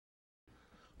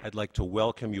I'd like to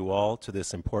welcome you all to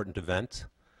this important event.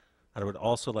 And I would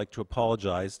also like to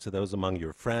apologize to those among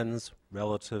your friends,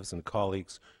 relatives, and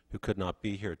colleagues who could not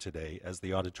be here today, as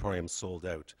the auditorium sold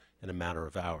out in a matter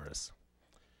of hours.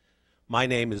 My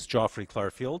name is Geoffrey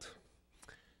Clarfield.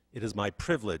 It is my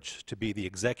privilege to be the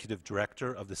Executive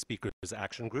Director of the Speakers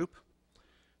Action Group,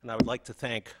 and I would like to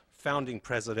thank founding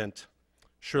President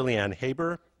Shirley Ann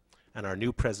Haber and our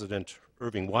new President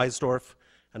Irving Weisdorf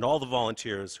and all the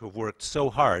volunteers who have worked so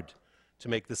hard to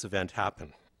make this event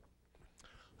happen.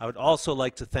 I would also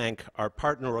like to thank our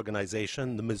partner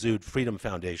organization, the Masood Freedom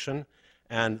Foundation,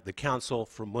 and the Council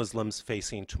for Muslims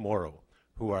Facing Tomorrow,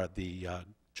 who are the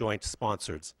joint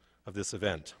sponsors of this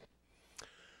event.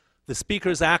 The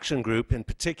Speakers Action Group in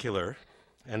particular,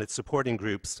 and its supporting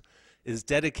groups, is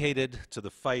dedicated to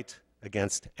the fight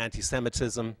against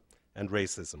anti-Semitism and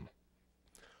racism.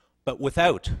 But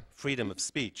without freedom of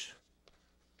speech,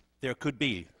 there could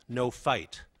be no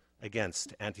fight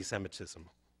against anti-Semitism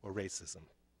or racism.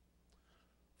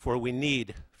 For we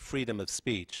need freedom of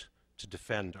speech to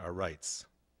defend our rights.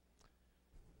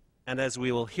 And as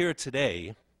we will hear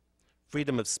today,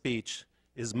 freedom of speech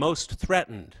is most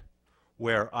threatened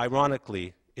where,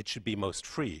 ironically, it should be most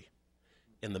free: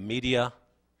 in the media,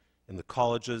 in the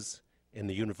colleges, in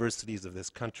the universities of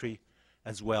this country,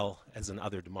 as well as in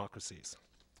other democracies.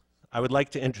 I would like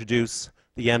to introduce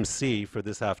the MC for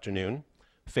this afternoon,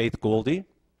 Faith Goldie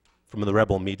from the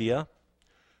Rebel Media,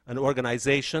 an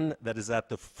organization that is at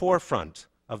the forefront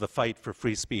of the fight for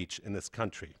free speech in this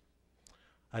country.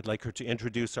 I'd like her to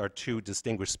introduce our two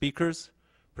distinguished speakers,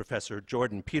 Professor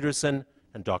Jordan Peterson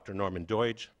and Dr. Norman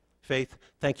Doidge. Faith,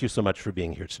 thank you so much for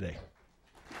being here today.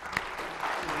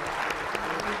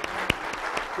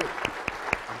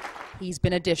 He's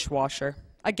been a dishwasher,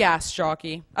 a gas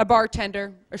jockey, a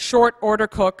bartender, a short order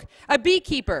cook, a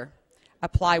beekeeper, a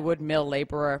plywood mill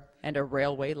laborer, and a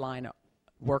railway line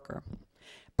worker.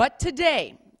 But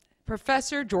today,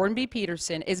 Professor Jordan B.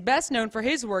 Peterson is best known for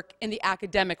his work in the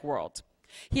academic world.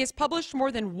 He has published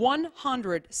more than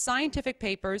 100 scientific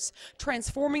papers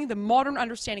transforming the modern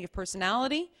understanding of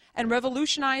personality and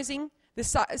revolutionizing the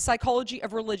psychology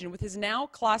of religion with his now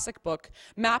classic book,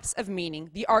 Maps of Meaning: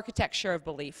 The Architecture of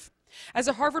Belief. As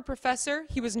a Harvard professor,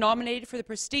 he was nominated for the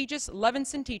prestigious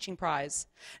Levinson Teaching Prize.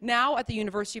 Now at the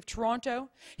University of Toronto,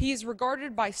 he is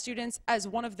regarded by students as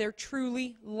one of their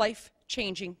truly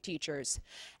life-changing teachers.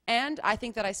 And I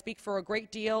think that I speak for a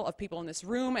great deal of people in this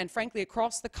room and frankly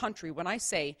across the country when I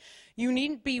say you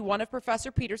needn't be one of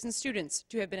Professor Peterson's students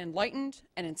to have been enlightened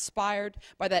and inspired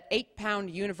by that 8-pound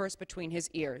universe between his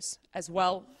ears, as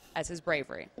well as his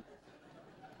bravery.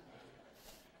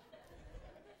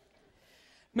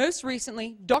 Most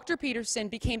recently, Dr. Peterson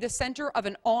became the center of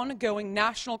an ongoing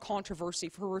national controversy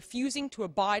for refusing to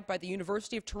abide by the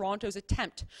University of Toronto's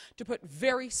attempt to put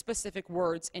very specific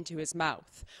words into his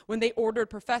mouth when they ordered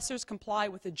professors comply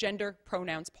with the gender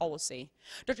pronouns policy.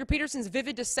 Dr. Peterson's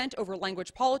vivid dissent over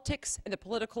language politics and the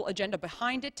political agenda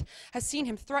behind it has seen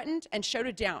him threatened and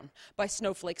shouted down by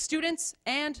snowflake students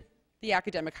and the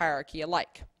academic hierarchy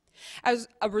alike. As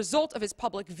a result of his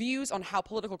public views on how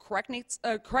political correctness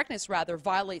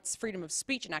violates freedom of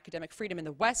speech and academic freedom in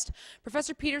the West,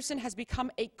 Professor Peterson has become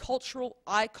a cultural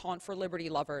icon for liberty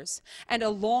lovers and a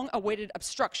long-awaited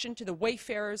obstruction to the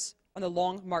wayfarers on the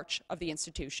long march of the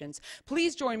institutions.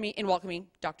 Please join me in welcoming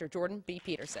Dr. Jordan B.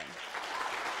 Peterson.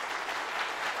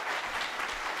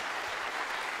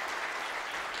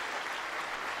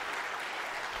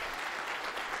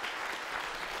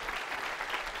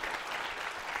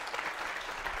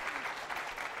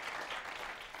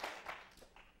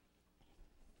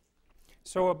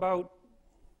 So about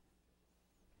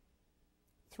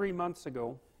 3 months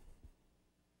ago,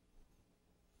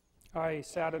 I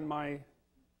sat in my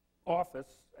office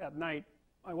at night.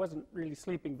 I wasn't really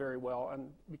sleeping very well,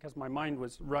 and because my mind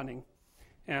was running.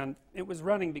 And it was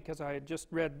running because I had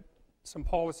just read some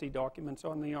policy documents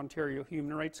on the Ontario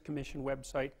Human Rights Commission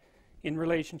website in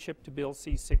relationship to Bill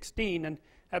C-16, and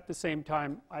at the same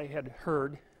time I had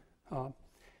heard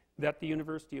that the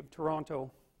University of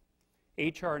Toronto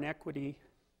HR and Equity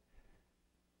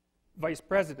Vice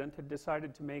President had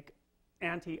decided to make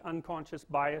anti-unconscious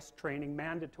bias training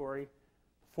mandatory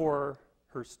for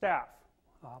her staff,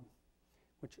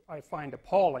 which I find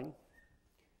appalling,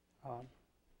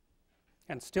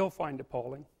 and still find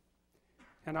appalling.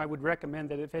 And I would recommend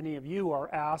that if any of you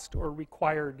are asked or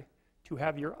required to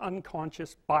have your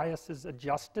unconscious biases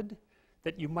adjusted,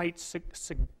 that you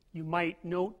might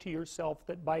note to yourself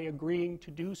that by agreeing to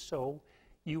do so,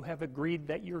 you have agreed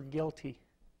that you're guilty,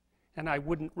 and I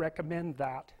wouldn't recommend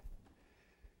that.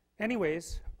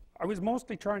 Anyways, I was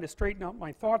mostly trying to straighten out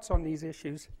my thoughts on these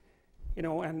issues,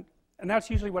 and that's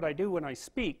usually what I do when I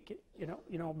speak,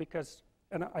 because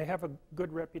and I have a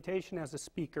good reputation as a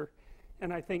speaker,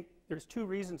 and I think there's two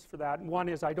reasons for that. And one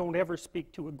is I don't ever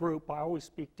speak to a group. I always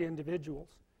speak to individuals.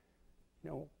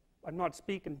 I'm not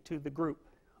speaking to the group.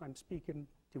 I'm speaking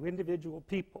to individual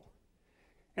people.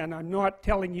 And I'm not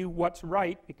telling you what's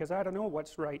right, because I don't know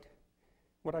what's right.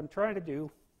 What I'm trying to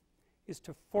do is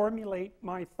to formulate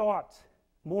my thoughts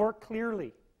more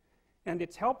clearly. And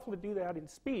it's helpful to do that in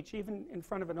speech, even in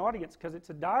front of an audience, because it's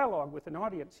a dialogue with an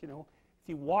audience. If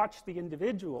you watch the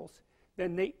individuals,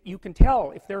 then you can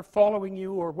tell if they're following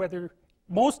you, or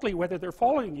mostly whether they're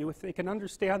following you, if they can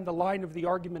understand the line of the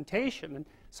argumentation. And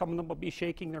some of them will be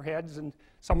shaking their heads, and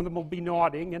some of them will be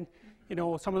nodding, and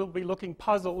some of them will be looking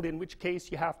puzzled, in which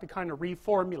case you have to kind of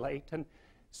reformulate. And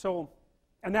so,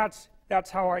 and that's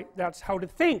how to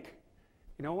think,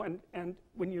 and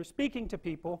when you're speaking to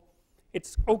people,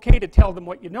 it's okay to tell them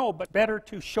what you know, but better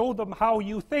to show them how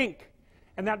you think.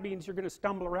 And that means you're going to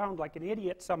stumble around like an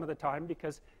idiot some of the time,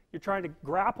 because you're trying to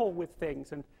grapple with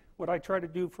things. And what I try to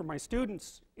do for my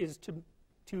students is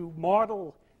to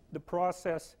model the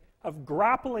process of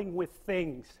grappling with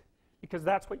things, because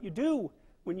that's what you do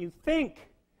when you think.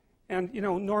 And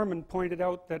Norman pointed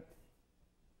out that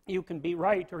you can be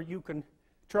right, or you can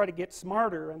try to get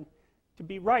smarter. And to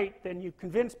be right, then you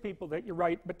convince people that you're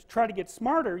right. But to try to get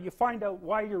smarter, you find out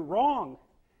why you're wrong.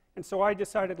 And so I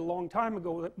decided a long time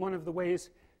ago that one of the ways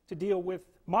to deal with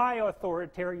my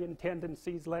authoritarian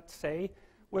tendencies, let's say,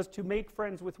 was to make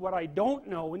friends with what I don't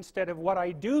know instead of what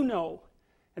I do know.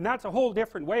 And that's a whole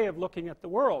different way of looking at the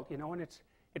world, and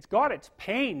it's got its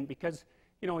pain, because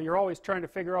you're always trying to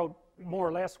figure out more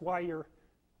or less why you're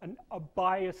a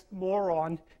biased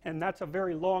moron, and that's a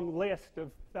very long list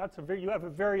of you have a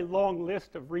very long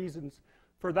list of reasons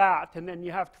for that, and then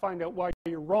you have to find out why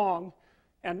you're wrong.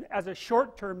 And as a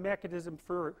short-term mechanism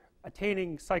for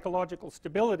attaining psychological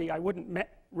stability, I wouldn't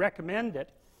recommend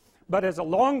it. But as a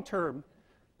long-term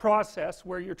process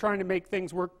where you're trying to make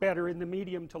things work better in the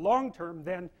medium to long term,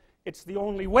 then it's the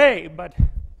only way. But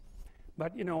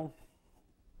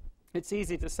it's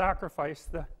easy to sacrifice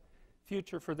the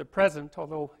future for the present,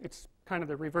 although it's kind of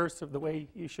the reverse of the way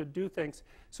you should do things.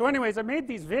 So anyways, I made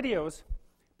these videos,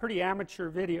 pretty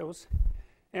amateur videos,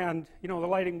 and the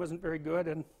lighting wasn't very good,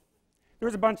 and there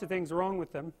was a bunch of things wrong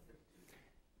with them.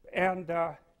 And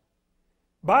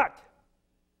but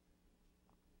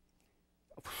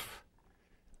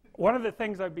one of the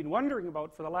things I've been wondering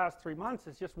about for the last 3 months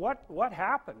is just what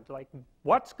happened? Like,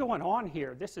 what's going on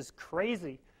here? This is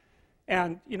crazy.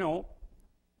 And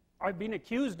I've been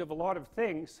accused of a lot of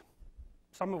things,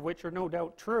 some of which are no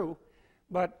doubt true,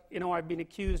 but I've been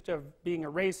accused of being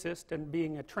a racist and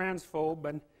being a transphobe,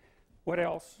 and what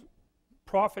else?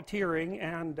 Profiteering,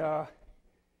 and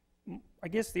I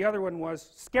guess the other one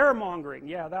was scaremongering.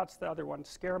 Yeah, that's the other one,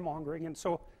 scaremongering. And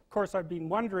so, of course, I've been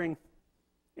wondering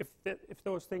if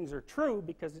those things are true,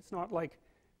 because it's not like,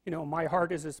 my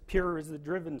heart is as pure as the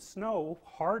driven snow,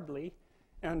 hardly,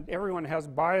 and everyone has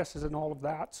biases and all of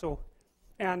that. So,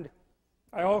 and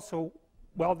I also,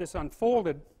 while this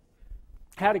unfolded,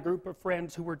 had a group of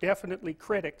friends who were definitely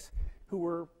critics, who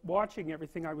were watching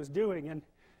everything I was doing, and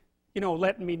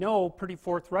letting me know pretty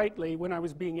forthrightly when I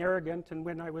was being arrogant, and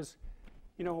when I was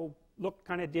looked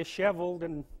kind of disheveled,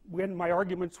 and when my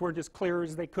arguments weren't as clear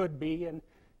as they could be, and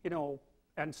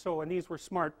and these were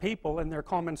smart people, and their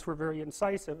comments were very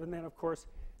incisive. And then, of course,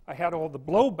 I had all the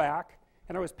blowback,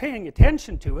 and I was paying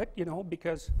attention to it,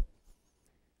 because,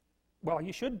 well,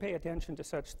 you should pay attention to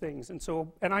such things.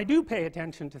 And I do pay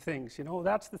attention to things,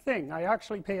 that's the thing. I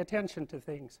actually pay attention to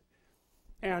things.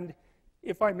 And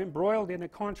if I'm embroiled in a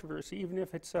controversy, even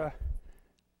if it's a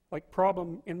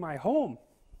problem in my home,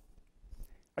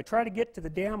 I try to get to the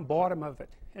damn bottom of it.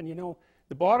 And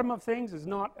the bottom of things is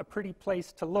not a pretty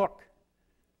place to look.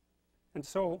 And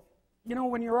so,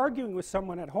 when you're arguing with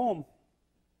someone at home,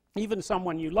 even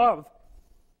someone you love,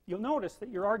 you'll notice that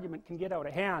your argument can get out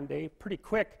of hand, pretty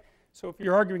quick. So if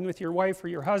you're arguing with your wife or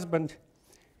your husband,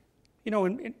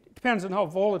 and it depends on how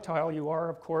volatile you are,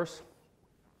 of course.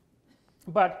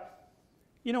 But,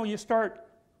 you start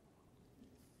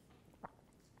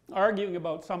arguing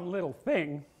about some little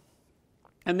thing,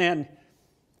 and then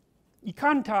you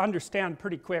come to understand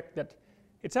pretty quick that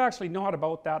it's actually not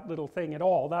about that little thing at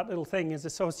all. That little thing is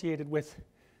associated with,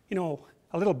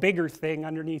 a little bigger thing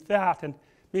underneath that, and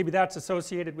maybe that's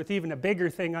associated with even a bigger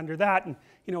thing under that, and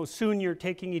soon you're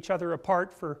taking each other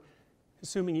apart for,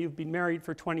 assuming you've been married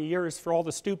for 20 years, for all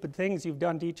the stupid things you've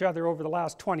done to each other over the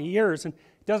last 20 years, and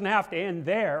it doesn't have to end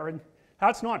there, and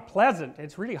that's not pleasant.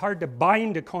 It's really hard to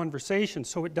bind a conversation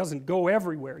so it doesn't go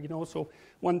everywhere, So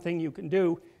one thing you can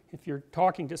do if you're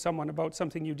talking to someone about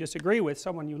something you disagree with,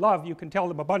 someone you love, you can tell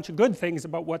them a bunch of good things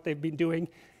about what they've been doing,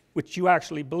 which you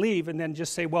actually believe, and then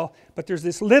just say, well, but there's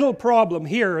this little problem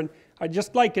here, and I'd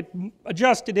just like it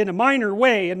adjusted in a minor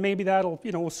way, and maybe that'll,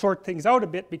 you know, sort things out a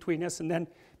bit between us, and then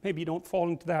maybe you don't fall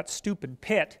into that stupid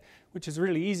pit, which is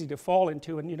really easy to fall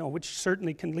into, and, you know, which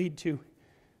certainly can lead to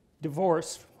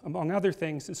divorce, among other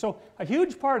things. And so a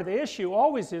huge part of the issue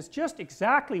always is just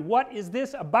exactly what is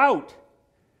this about?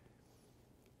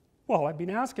 Well, I've been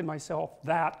asking myself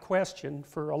that question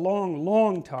for a long,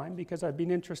 long time, because I've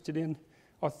been interested in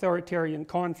authoritarian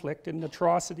conflict and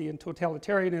atrocity and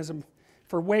totalitarianism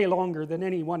for way longer than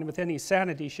anyone with any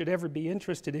sanity should ever be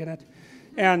interested in it.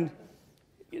 And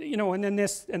you know, and then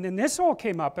this all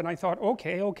came up, and I thought,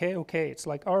 okay, it's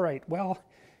like, all right, well,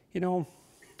 you know,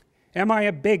 am I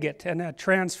a bigot and a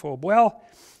transphobe? Well,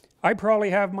 I probably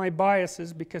have my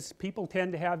biases, because people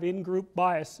tend to have in-group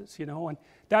biases, you know, and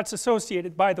that's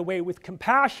associated, by the way, with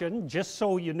compassion, just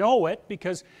so you know it,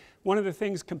 because one of the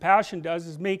things compassion does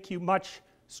is make you much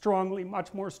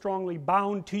more strongly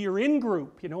bound to your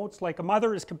in-group. You know, it's like a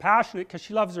mother is compassionate because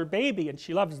she loves her baby, and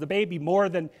she loves the baby more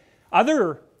than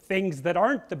other things that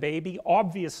aren't the baby,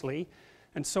 obviously.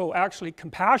 And so actually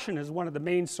compassion is one of the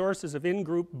main sources of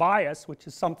in-group bias, which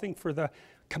is something for the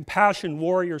compassion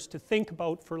warriors to think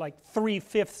about for like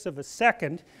 3/5 of a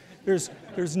second.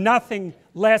 There's nothing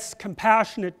less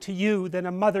compassionate to you than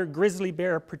a mother grizzly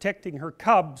bear protecting her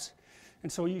cubs.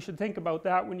 And so you should think about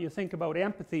that when you think about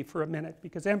empathy for a minute,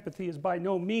 because empathy is by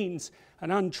no means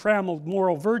an untrammeled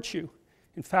moral virtue.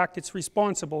 In fact, it's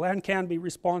responsible and can be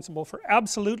responsible for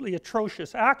absolutely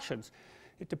atrocious actions.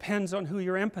 It depends on who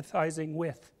you're empathizing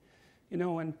with, you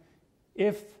know, and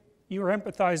if you're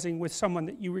empathizing with someone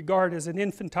that you regard as an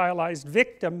infantilized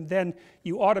victim, then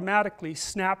you automatically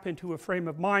snap into a frame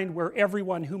of mind where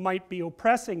everyone who might be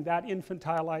oppressing that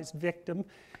infantilized victim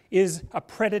is a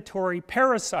predatory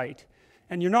parasite.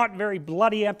 And you're not very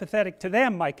bloody empathetic to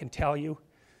them, I can tell you.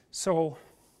 So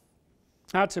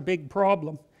that's a big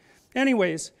problem.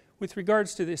 Anyways, with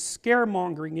regards to this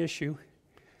scaremongering issue,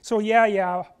 so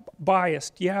yeah,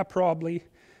 biased, yeah, probably,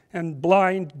 and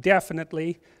blind,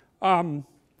 definitely.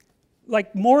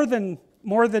 Like more than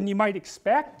you might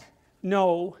expect?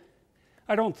 No,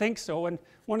 I don't think so. And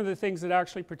one of the things that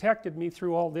actually protected me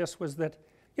through all this was that,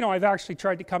 you know, I've actually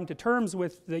tried to come to terms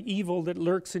with the evil that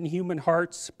lurks in human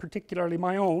hearts, particularly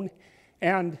my own,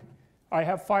 and I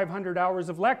have 500 hours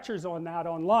of lectures on that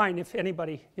online. If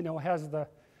anybody, you know, has the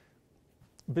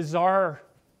bizarre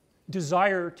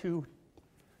desire to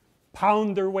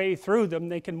pound their way through them,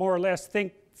 they can more or less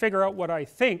figure out what I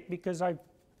think, because I've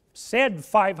said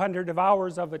 500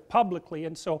 hours of it publicly,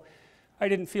 and so I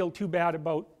didn't feel too bad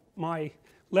about my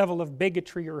level of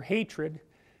bigotry or hatred.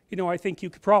 You know, I think you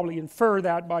could probably infer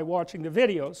that by watching the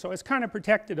videos, so it's kind of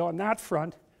protected on that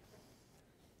front.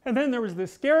 And then there was the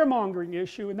scaremongering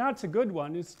issue, and that's a good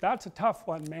one. That's a tough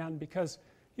one, man, because,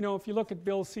 you know, if you look at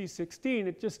Bill C-16,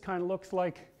 it just kind of looks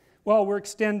like, well, we're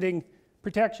extending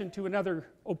protection to another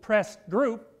oppressed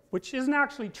group, which isn't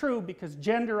actually true, because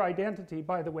gender identity,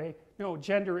 by the way, no,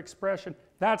 gender expression,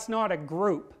 that's not a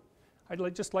group.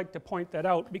 I'd just like to point that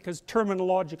out, because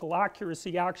terminological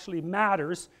accuracy actually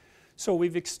matters. So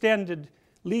we've extended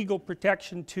legal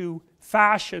protection to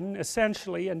fashion,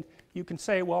 essentially, and you can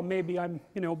say, well, maybe I'm,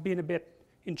 you know, being a bit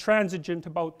intransigent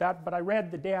about that, but I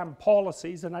read the damn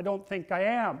policies, and I don't think I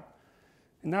am.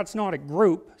 And that's not a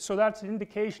group, so that's an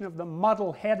indication of the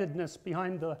muddle-headedness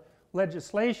behind the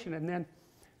legislation. And then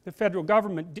the federal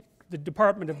government, the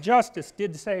Department of Justice,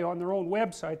 did say on their own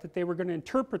website that they were going to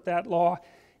interpret that law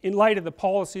in light of the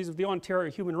policies of the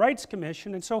Ontario Human Rights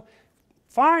Commission. And so,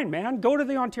 fine, man, go to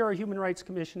the Ontario Human Rights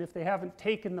Commission if they haven't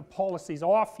taken the policies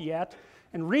off yet,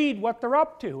 and read what they're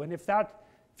up to. And if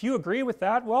you agree with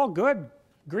that, well, good,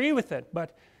 agree with it.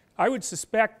 But I would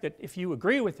suspect that if you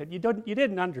agree with it, you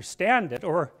didn't understand it,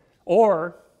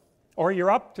 or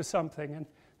you're up to something. And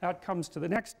that comes to the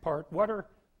next part. What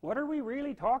are we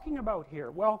really talking about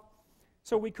here? Well,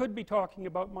 so we could be talking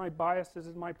about my biases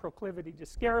and my proclivity to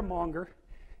scaremonger,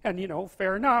 and, you know,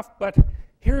 fair enough, but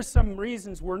here's some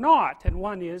reasons we're not. And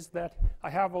one is that I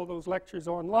have all those lectures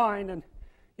online, and,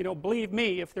 you know, believe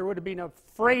me, if there would have been a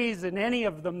phrase in any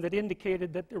of them that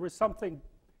indicated that there was something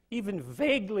even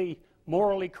vaguely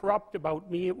morally corrupt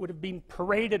about me, it would have been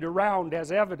paraded around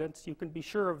as evidence. You can be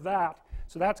sure of that.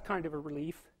 So that's kind of a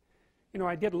relief. You know,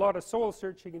 I did a lot of soul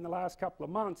searching in the last couple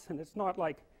of months, and it's not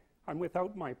like I'm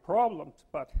without my problems,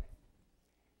 but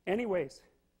anyways,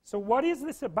 so what is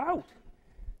this about?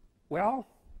 Well,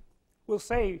 we'll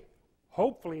say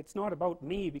hopefully it's not about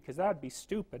me, because that'd be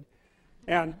stupid.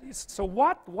 And so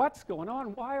what's going on?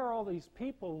 Why are all these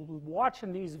people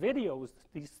watching these videos,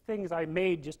 these things I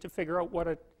made just to figure out what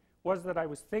it was that I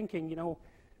was thinking, you know,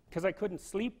 because I couldn't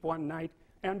sleep one night,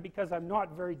 and because I'm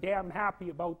not very damn happy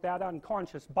about that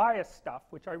unconscious bias stuff,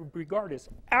 which I regard as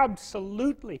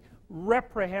absolutely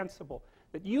reprehensible,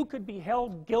 that you could be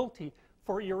held guilty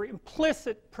for your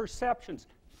implicit perceptions.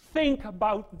 Think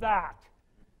about that.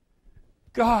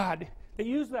 God, they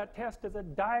use that test as a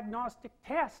diagnostic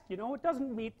test, you know. It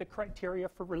doesn't meet the criteria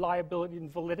for reliability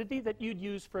and validity that you'd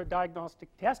use for a diagnostic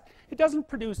test. It doesn't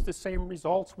produce the same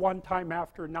results one time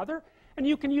after another, and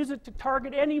you can use it to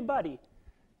target anybody.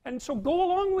 And so go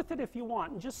along with it if you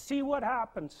want and just see what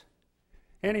happens.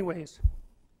 Anyways,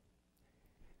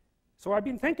 so I've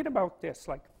been thinking about this,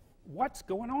 like, what's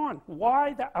going on?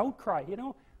 Why the outcry? You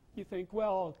know, you think,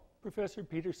 well, Professor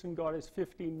Peterson got his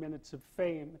 15 minutes of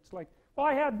fame. It's like, well,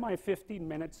 I had my 15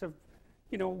 minutes of,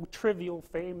 you know, trivial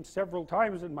fame several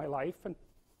times in my life, and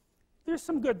there's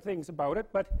some good things about it,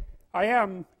 but I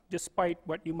am, despite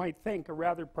what you might think, a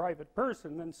rather private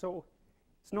person, and so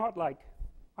it's not like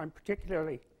I'm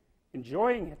particularly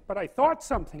enjoying it. But I thought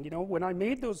something, you know, when I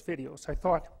made those videos, I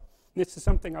thought, this is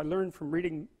something I learned from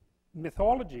reading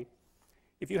mythology,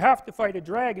 if you have to fight a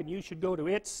dragon, you should go to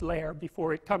its lair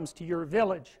before it comes to your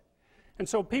village. And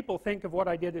so people think of what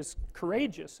I did as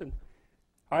courageous, and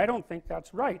I don't think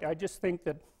that's right. I just think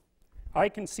that I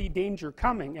can see danger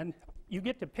coming, and you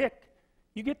get to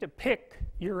pick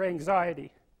your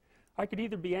anxiety. I could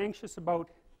either be anxious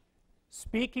about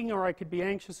speaking, or I could be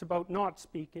anxious about not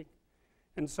speaking.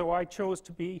 And so I chose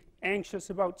to be anxious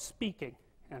about speaking,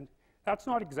 and that's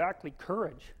not exactly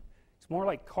courage. It's more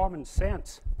like common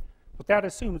sense. But that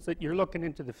assumes that you're looking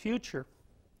into the future.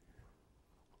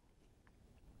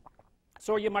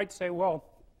 So you might say, well,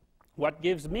 what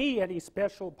gives me any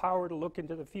special power to look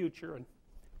into the future? And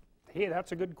hey,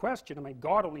 that's a good question. I mean,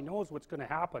 God only knows what's going to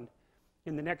happen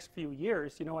in the next few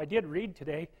years. You know, I did read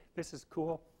today, this is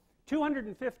cool,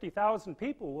 250,000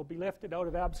 people will be lifted out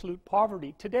of absolute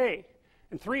poverty today,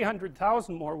 and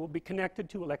 300,000 more will be connected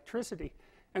to electricity.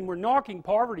 And we're knocking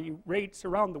poverty rates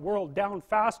around the world down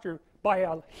faster by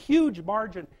a huge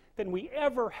margin than we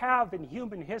ever have in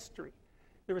human history.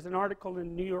 There was an article in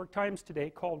the New York Times today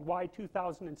called Why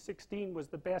 2016 Was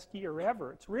the Best Year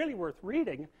Ever. It's really worth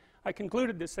reading. I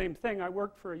concluded the same thing. I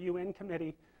worked for a UN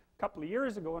committee a couple of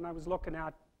years ago, and I was looking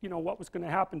at, you know, what was going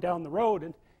to happen down the road,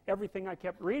 and everything I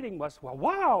kept reading was, well,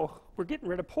 wow, we're getting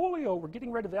rid of polio, we're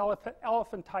getting rid of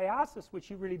elephantiasis, which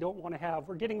you really don't want to have,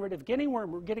 we're getting rid of guinea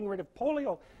worm, we're getting rid of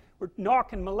polio, we're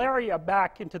knocking malaria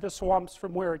back into the swamps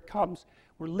from where it comes,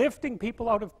 we're lifting people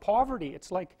out of poverty.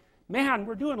 It's like, man,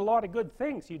 we're doing a lot of good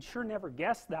things. You'd sure never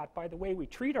guess that by the way we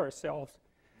treat ourselves.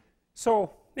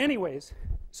 So anyways,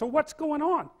 so what's going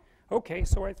on? Okay,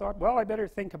 so I thought, well, I better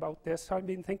think about this. I've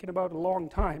been thinking about it a long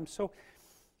time. So,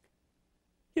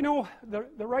 you know,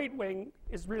 the right wing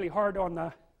is really hard on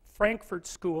the Frankfurt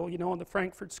School. You know, in the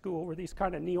Frankfurt School were these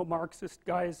kind of neo-Marxist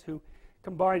guys who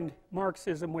combined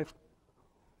Marxism with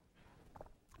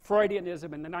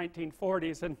Freudianism in the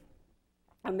 1940s,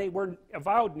 and they were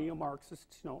avowed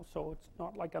neo-Marxists, you know, so it's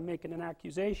not like I'm making an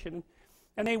accusation.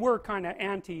 And they were kind of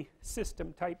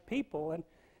anti-system type people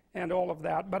and all of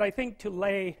that. But I think to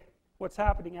lay what's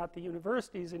happening at the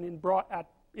universities and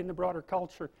in the broader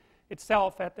culture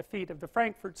itself at the feet of the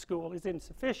Frankfurt School is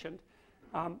insufficient.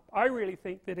 I really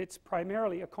think that it's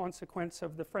primarily a consequence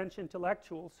of the French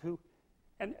intellectuals who,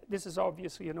 and this is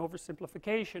obviously an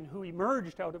oversimplification, who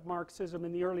emerged out of Marxism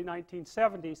in the early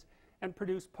 1970s and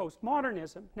produced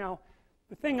postmodernism. Now,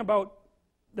 the thing about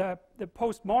the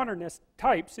postmodernist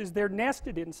types is they're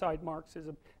nested inside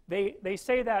Marxism. They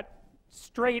say that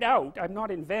straight out. I'm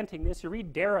not inventing this. You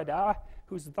read Derrida,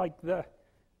 who's like the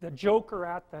joker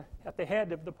at the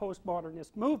head of the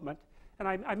postmodernist movement, and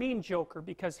I mean joker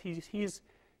because he's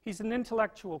an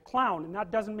intellectual clown, and that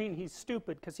doesn't mean he's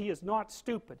stupid, because he is not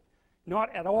stupid,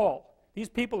 not at all. These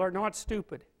people are not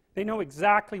stupid. They know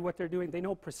exactly what they're doing. They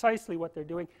know precisely what they're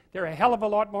doing. They're a hell of a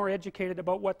lot more educated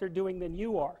about what they're doing than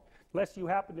you are, unless you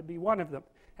happen to be one of them.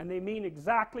 And they mean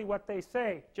exactly what they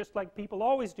say, just like people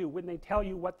always do when they tell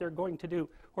you what they're going to do,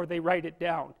 or they write it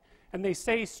down. And they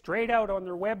say straight out on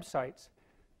their websites,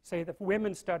 say the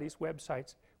women's studies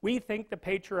websites, we think the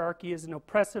patriarchy is an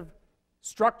oppressive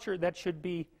structure that should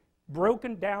be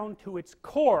broken down to its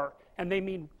core, and they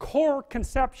mean core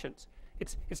conceptions.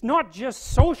 It's not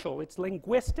just social, it's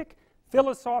linguistic,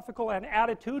 philosophical, and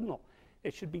attitudinal.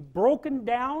 It should be broken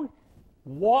down,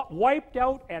 wiped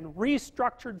out, and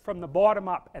restructured from the bottom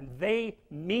up, and they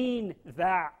mean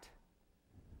that.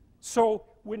 So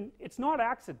when it's not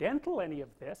accidental, any of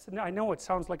this, and I know it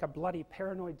sounds like a bloody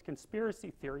paranoid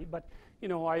conspiracy theory, but you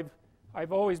know,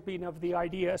 I've always been of the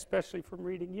idea, especially from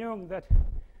reading Jung, that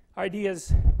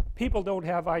people don't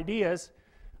have ideas,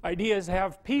 ideas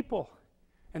have people.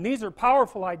 And these are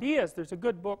powerful ideas. There's a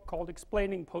good book called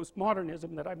Explaining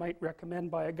Postmodernism that I might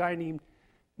recommend by a guy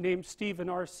named Stephen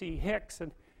R.C. Hicks.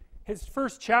 And his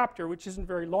first chapter, which isn't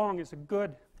very long, is a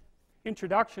good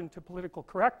introduction to political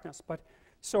correctness. But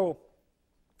so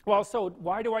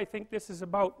why do I think this is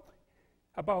about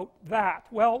that?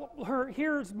 Well,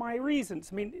 here's my reasons.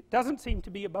 I mean, it doesn't seem to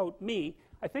be about me.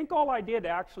 I think all I did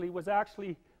was I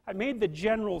made the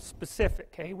general specific,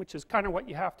 okay, which is kind of what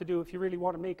you have to do if you really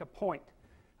want to make a point.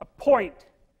 A point,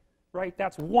 right?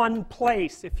 That's one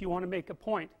place if you want to make a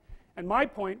point. And my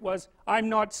point was, I'm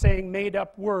not saying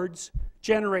made-up words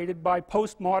generated by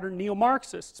postmodern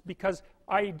neo-Marxists, because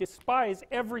I despise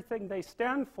everything they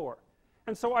stand for.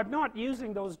 And so I'm not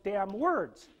using those damn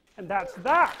words. And that's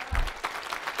that.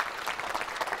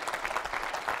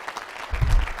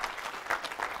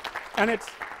 And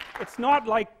it's not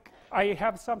like I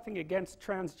have something against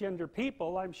transgender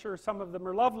people. I'm sure some of them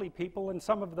are lovely people and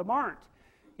some of them aren't.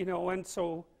 You know, and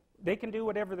so they can do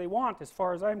whatever they want as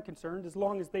far as I'm concerned, as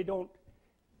long as they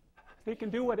can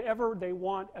do whatever they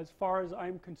want as far as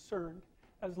I'm concerned,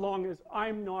 as long as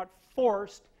I'm not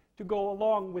forced to go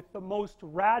along with the most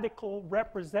radical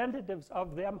representatives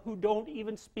of them who don't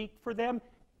even speak for them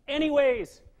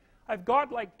anyways. I've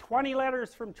got like 20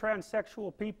 letters from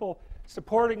transsexual people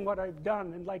supporting what I've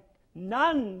done, and like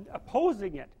none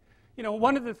opposing it. You know,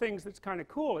 one of the things that's kind of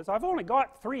cool is I've only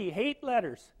got 3 hate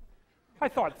letters. I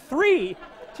thought 3?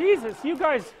 Jesus, you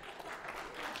guys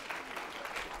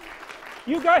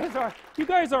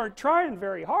aren't trying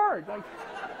very hard. Like,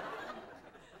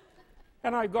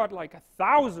 and I got like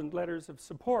 1,000 letters of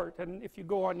support. And if you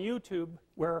go on YouTube,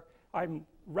 where I'm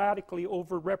radically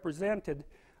overrepresented,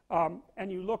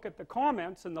 and you look at the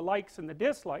comments and the likes and the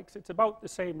dislikes, it's about the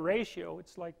same ratio.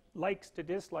 It's like likes to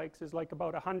dislikes is like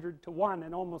about 100 to 1,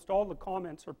 and almost all the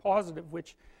comments are positive,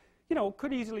 which, you know,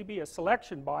 could easily be a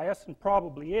selection bias, and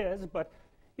probably is, but,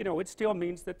 you know, it still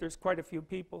means that there's quite a few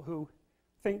people who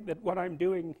think that what I'm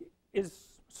doing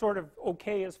is sort of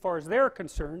okay as far as they're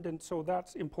concerned, and so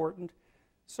that's important.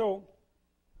 So,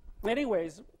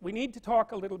 anyways, we need to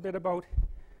talk a little bit about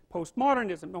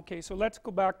postmodernism. Okay, so let's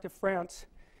go back to France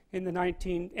in the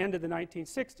end of the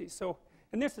 1960s. So,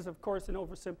 and this is, of course, an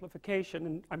oversimplification,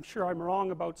 and I'm sure I'm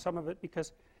wrong about some of it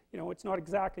because, you know, it's not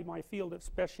exactly my field of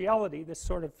speciality, this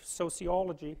sort of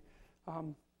sociology.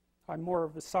 I'm more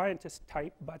of a scientist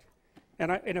type,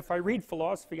 and if I read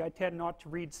philosophy, I tend not to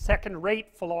read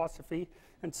second-rate philosophy,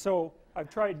 and so I've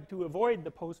tried to avoid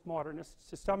the postmodernists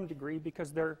to some degree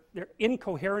because their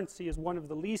incoherency is one of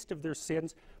the least of their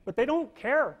sins, but they don't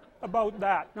care about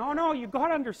that. No, you've got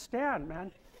to understand,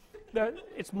 man.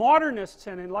 It's modernists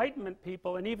and Enlightenment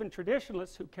people and even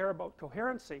traditionalists who care about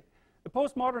coherency. The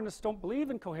postmodernists don't believe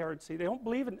in coherency. They don't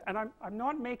believe in, and I'm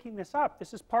not making this up,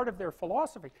 this is part of their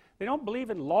philosophy. They don't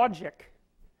believe in logic.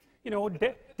 You know,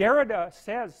 Derrida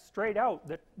says straight out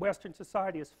that Western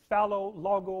society is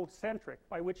phallo-logocentric,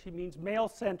 by which he means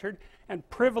male-centered and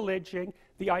privileging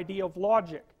the idea of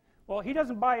logic. Well, he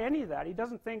doesn't buy any of that. He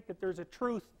doesn't think that there's a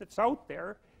truth that's out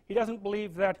there. He doesn't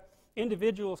believe that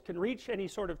individuals can reach any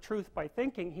sort of truth by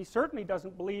thinking. He certainly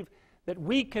doesn't believe that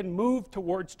we can move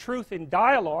towards truth in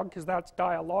dialogue, because that's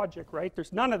dialogic, right?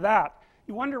 There's none of that.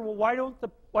 You wonder, well, why do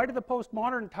the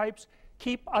postmodern types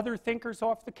keep other thinkers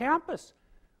off the campus?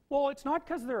 Well, it's not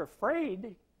because they're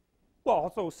afraid. Well,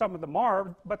 although some of them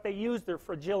are, but they use their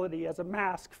fragility as a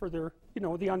mask for their, you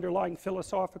know, their underlying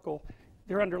philosophical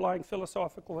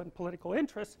and political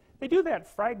interests. They do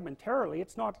that fragmentarily.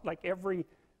 It's not like every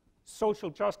social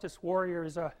justice warrior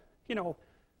is a, you know,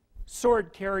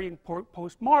 sword-carrying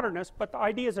postmodernist, but the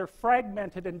ideas are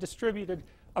fragmented and distributed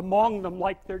among them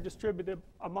like they're distributed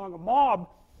among a mob.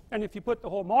 And if you put the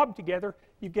whole mob together,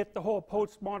 you get the whole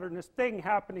postmodernist thing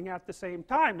happening at the same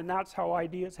time, and that's how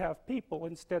ideas have people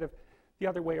instead of the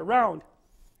other way around.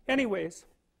 Anyways,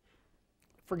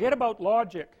 forget about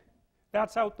logic.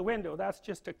 That's out the window. That's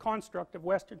just a construct of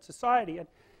Western society,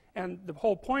 and the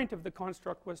whole point of the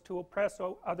construct was to oppress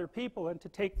other people and to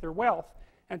take their wealth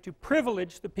and to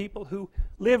privilege the people who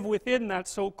live within that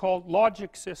so-called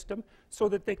logic system so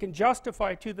that they can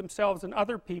justify to themselves and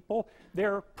other people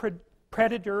their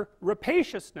predator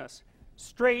rapaciousness,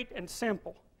 straight and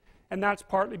simple. And that's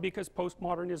partly because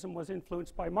postmodernism was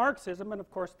influenced by Marxism, and of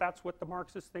course that's what the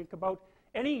Marxists think about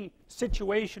any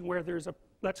situation where there's a,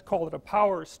 let's call it a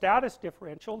power status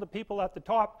differential. The people at the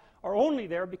top are only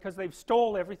there because they've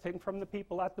stole everything from the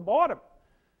people at the bottom.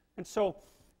 And so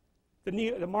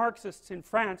the Marxists in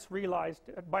France realized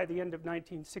by the end of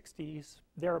 1960s,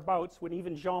 thereabouts, when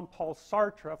even Jean-Paul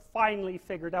Sartre finally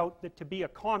figured out that to be a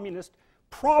communist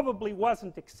probably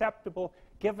wasn't acceptable,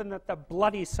 given that the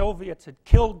bloody Soviets had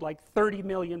killed like 30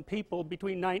 million people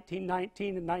between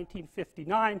 1919 and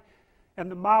 1959, and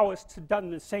the Maoists had done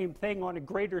the same thing on a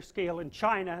greater scale in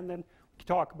China, and then we could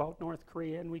talk about North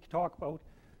Korea, and we could talk about,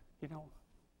 you know,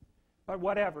 but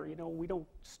whatever, you know,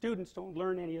 students don't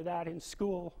learn any of that in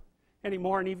school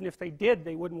anymore, and even if they did,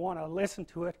 they wouldn't want to listen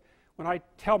to it. When I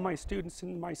tell my students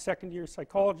in my second year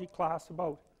psychology class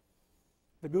about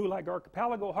the Gulag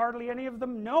Archipelago, hardly any of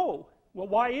them know. Well,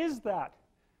 why is that?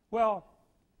 Well,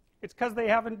 it's because they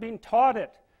haven't been taught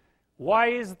it. Why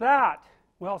is that?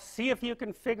 Well, see if you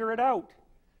can figure it out.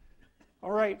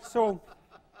 All right, so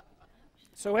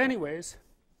anyways,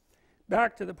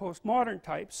 back to the postmodern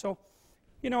types. So,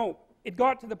 you know, it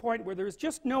got to the point where there was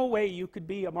just no way you could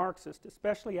be a Marxist,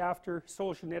 especially after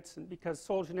Solzhenitsyn, because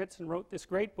Solzhenitsyn wrote this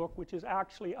great book, which is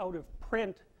actually out of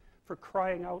print, for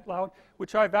crying out loud,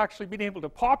 which I've actually been able to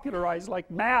popularize like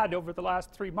mad over the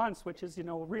last 3 months, which is, you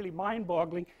know, really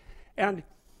mind-boggling. And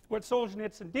what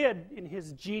Solzhenitsyn did in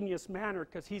his genius manner,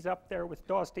 because he's up there with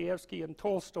Dostoevsky and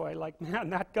Tolstoy, like,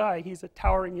 man, that guy, he's a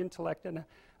towering intellect and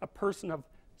a person of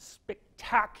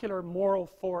spectacular moral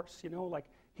force, you know, like,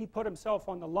 he put himself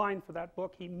on the line for that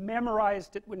book. He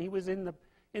memorized it when he was in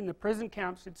the prison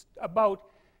camps.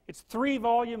 It's 3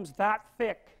 volumes that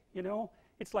thick, you know.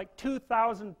 It's like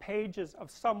 2,000 pages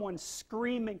of someone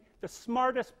screaming, the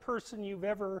smartest person you've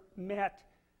ever met,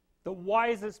 the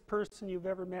wisest person you've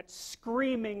ever met,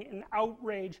 screaming in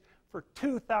outrage for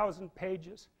 2,000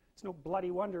 pages. It's no bloody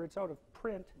wonder it's out of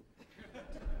print.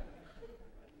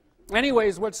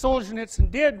 Anyways, what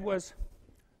Solzhenitsyn did was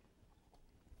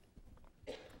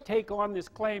take on this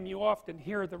claim you often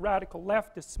hear the radical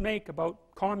leftists make about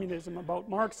communism, about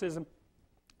Marxism.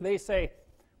 They say,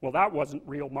 well, that wasn't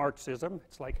real Marxism.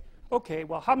 It's like, okay,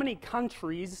 well, how many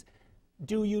countries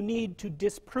do you need to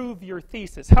disprove your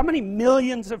thesis? How many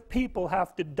millions of people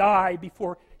have to die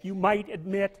before you might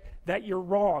admit that you're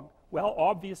wrong? Well,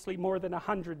 obviously more than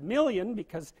 100 million,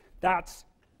 because that's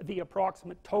the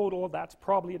approximate total. That's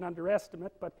probably an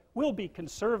underestimate, but we'll be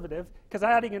conservative, because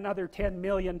adding another 10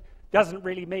 million doesn't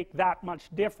really make that much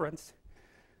difference.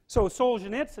 So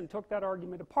Solzhenitsyn took that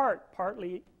argument apart,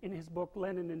 partly in his book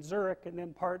Lenin in Zurich, and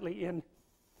then partly in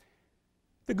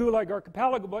the Gulag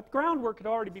Archipelago. But groundwork had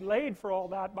already been laid for all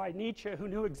that by Nietzsche, who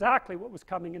knew exactly what was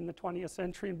coming in the 20th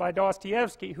century, and by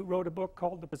Dostoevsky, who wrote a book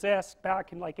called The Possessed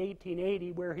back in like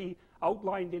 1880, where he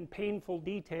outlined in painful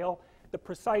detail the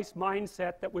precise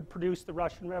mindset that would produce the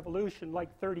Russian Revolution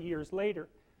like 30 years later.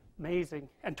 Amazing.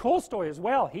 And Tolstoy as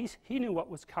well, he knew what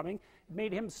was coming. It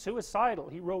made him suicidal.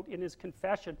 He wrote in his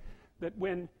confession that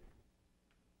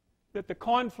the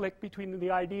conflict between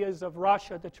the ideas of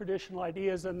Russia, the traditional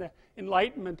ideas, and the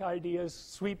Enlightenment ideas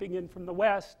sweeping in from the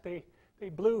West, they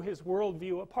blew his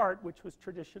worldview apart, which was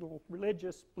traditional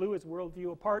religious, blew his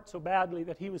worldview apart so badly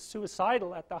that he was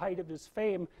suicidal at the height of his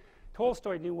fame.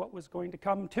 Tolstoy knew what was going to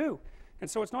come too. And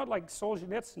so it's not like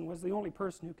Solzhenitsyn was the only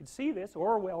person who could see this.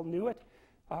 Orwell knew it.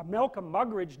 Malcolm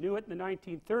Muggeridge knew it in the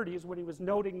 1930s when he was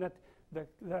noting that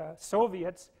the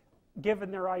Soviets, given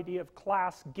their idea of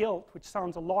class guilt, which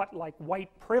sounds a lot like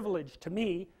white privilege to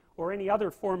me, or any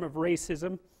other form of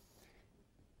racism,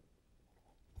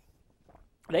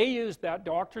 they used that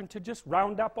doctrine to just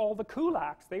round up all the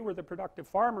kulaks. They were the productive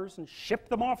farmers and ship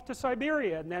them off to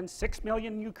Siberia, and then 6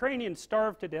 million Ukrainians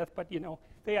starved to death, but you know,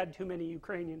 they had too many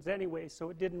Ukrainians anyway, so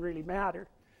it didn't really matter.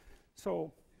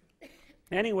 So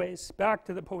anyways, back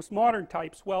to the postmodern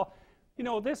types. Well, you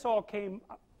know, this all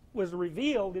was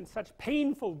revealed in such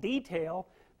painful detail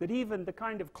that even the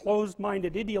kind of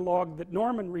closed-minded ideologue that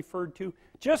Norman referred to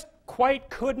just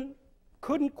couldn't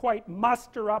quite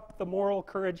muster up the moral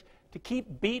courage to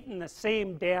keep beating the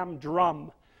same damn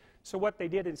drum. So what they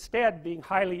did instead, being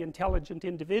highly intelligent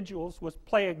individuals, was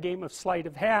play a game of sleight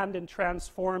of hand and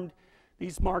transformed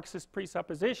these Marxist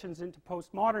presuppositions into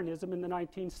postmodernism in the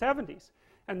 1970s.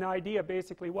 And the idea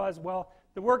basically was, well,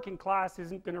 the working class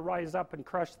isn't going to rise up and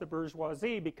crush the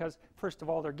bourgeoisie because, first of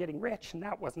all, they're getting rich, and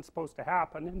that wasn't supposed to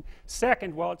happen. And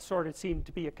second, well, it sort of seemed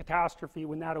to be a catastrophe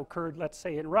when that occurred, let's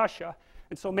say, in Russia.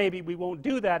 And so maybe we won't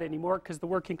do that anymore because the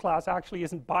working class actually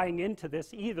isn't buying into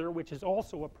this either, which is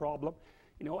also a problem.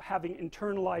 You know, having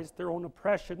internalized their own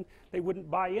oppression, they wouldn't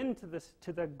buy into this,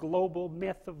 to the global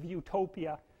myth of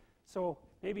utopia. So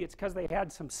maybe it's because they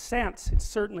had some sense. It's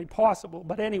certainly possible.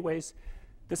 But anyways,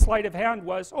 the sleight of hand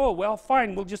was, oh, well,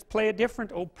 fine, we'll just play a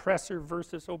different oppressor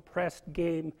versus oppressed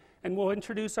game, and we'll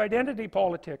introduce identity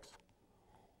politics.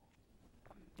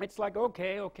 It's like,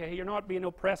 okay, you're not being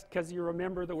oppressed because you're a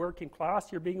member of the working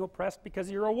class, you're being oppressed because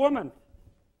you're a woman.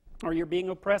 Or you're being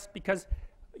oppressed because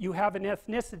you have an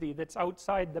ethnicity that's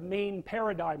outside the main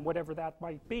paradigm, whatever that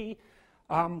might be.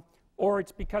 Or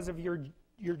it's because of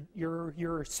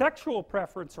your sexual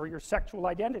preference or your sexual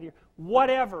identity.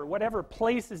 Whatever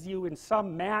places you in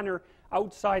some manner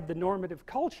outside the normative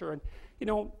culture. And, you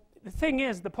know, the thing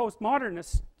is, the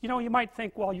postmodernists, you know, you might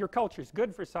think, well, your culture is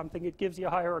good for something. It gives you a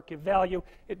hierarchy of value.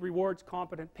 It rewards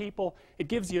competent people. It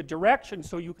gives you a direction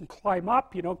so you can climb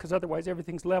up, you know, because otherwise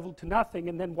everything's leveled to nothing,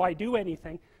 and then why do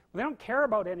anything? Well, they don't care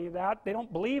about any of that. They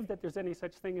don't believe that there's any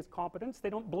such thing as competence. They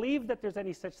don't believe that there's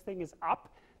any such thing as up.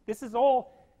 This is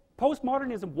all,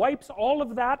 postmodernism wipes all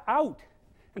of that out.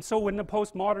 And so when the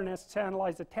postmodernists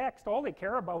analyze a text, all they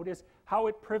care about is how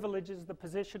it privileges the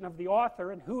position of the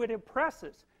author and who it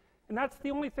oppresses. And that's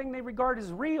the only thing they regard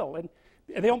as real. And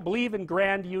they don't believe in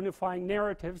grand unifying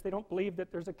narratives. They don't believe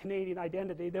that there's a Canadian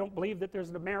identity. They don't believe that there's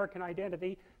an American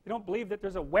identity. They don't believe that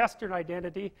there's a Western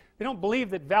identity. They don't believe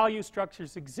that value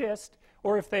structures exist,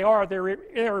 or if they are, they're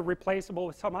irreplaceable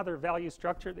with some other value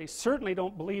structure. They certainly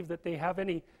don't believe that they have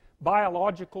any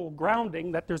biological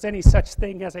grounding, that there's any such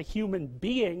thing as a human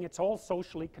being. It's all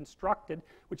socially constructed,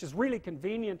 which is really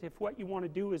convenient if what you want to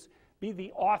do is be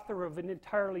the author of an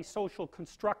entirely social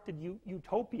constructed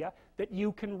utopia that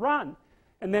you can run.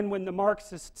 And then when the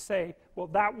Marxists say, well,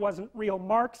 that wasn't real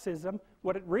Marxism,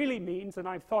 what it really means, and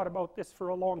I've thought about this for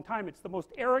a long time, it's the most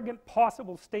arrogant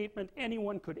possible statement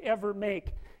anyone could ever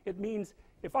make. It means,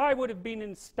 if I would have been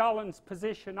in Stalin's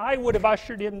position, I would have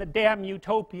ushered in the damn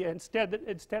utopia instead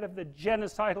of the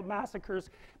genocidal massacres,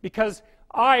 because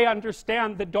I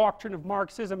understand the doctrine of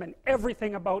Marxism and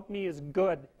everything about me is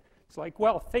good. It's like,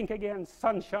 well, think again,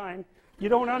 sunshine. You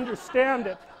don't understand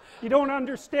it. You don't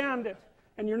understand it.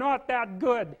 And you're not that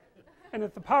good. And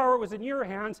if the power was in your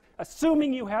hands,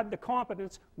 assuming you had the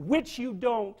competence, which you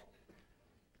don't,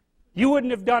 you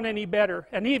wouldn't have done any better.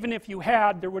 And even if you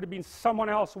had, there would have been someone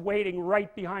else waiting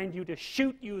right behind you to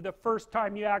shoot you the first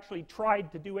time you actually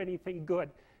tried to do anything good.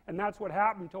 And that's what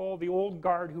happened to all the old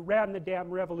guard who ran the damn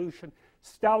revolution.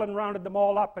 Stalin rounded them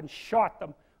all up and shot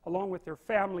them, along with their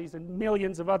families and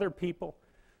millions of other people.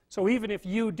 So even if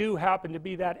you do happen to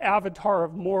be that avatar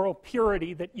of moral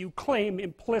purity that you claim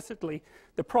implicitly,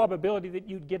 the probability that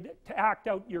you'd get to act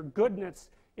out your goodness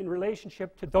in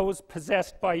relationship to those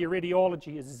possessed by your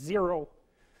ideology is zero.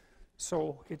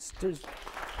 So there's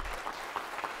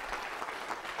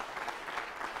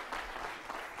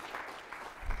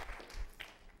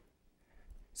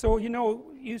so, you know,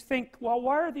 you think, well,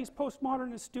 why are these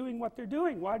postmodernists doing what they're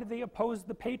doing? Why do they oppose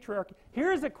the patriarchy?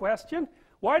 Here's a question.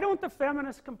 Why don't the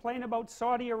feminists complain about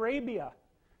Saudi Arabia?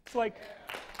 It's like,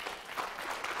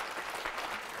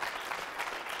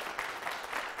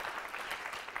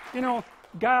 you know,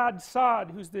 Gad Saad,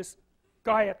 who's this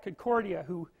guy at Concordia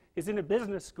who is in a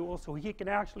business school, so he can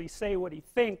actually say what he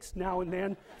thinks now and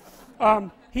then.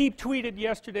 He tweeted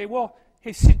yesterday, well,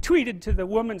 he tweeted to the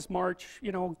Women's March,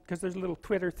 you know, because there's a little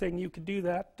Twitter thing, you could do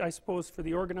that, I suppose, for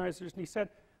the organizers, and he said,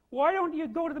 why don't you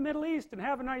go to the Middle East and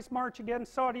have a nice march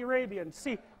against Saudi Arabia and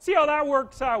see how that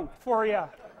works out for you?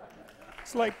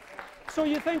 It's like, so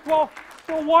you think, well,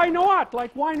 so why not?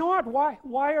 Like, why not?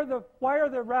 Why are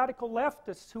the radical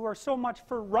leftists who are so much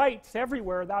for rights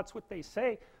everywhere, that's what they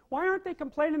say, why aren't they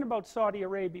complaining about Saudi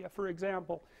Arabia, for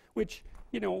example, which,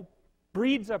 you know,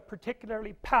 breeds a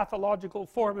particularly pathological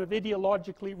form of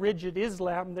ideologically rigid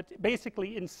Islam that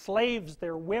basically enslaves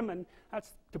their women,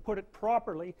 that's to put it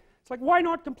properly. It's like, why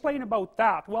not complain about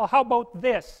that? Well, how about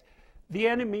this? The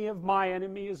enemy of my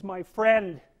enemy is my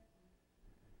friend.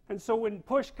 And so when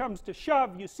push comes to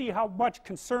shove, you see how much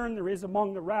concern there is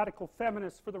among the radical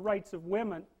feminists for the rights of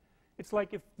women. It's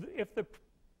like if the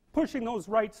pushing those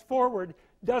rights forward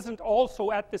doesn't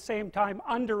also at the same time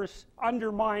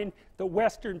undermine the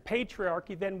Western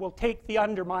patriarchy, then we'll take the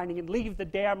undermining and leave the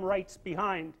damn rights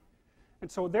behind. And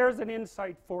so there's an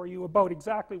insight for you about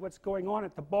exactly what's going on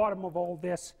at the bottom of all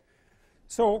this.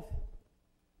 So,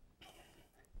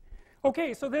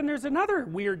 okay, so then there's another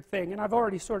weird thing, and I've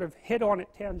already sort of hit on it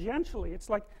tangentially. It's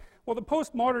like, well, the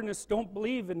postmodernists don't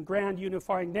believe in grand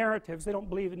unifying narratives. They don't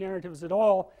believe in narratives at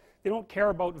all. They don't care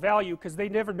about value because they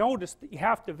never noticed that you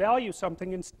have to value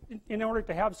something in order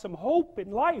to have some hope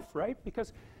in life, right?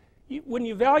 Because when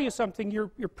you value something, you're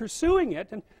pursuing it,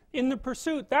 and in the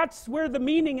pursuit, that's where the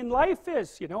meaning in life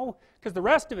is, you know, because the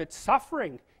rest of it's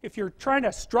suffering. If you're trying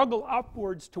to struggle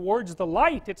upwards towards the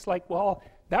light, it's like, well,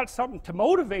 that's something to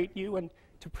motivate you and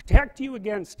to protect you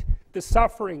against the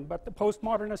suffering. But the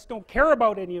postmodernists don't care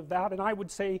about any of that, and I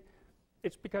would say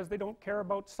it's because they don't care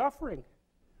about suffering.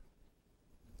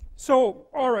 So,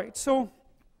 all right, so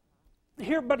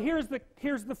here's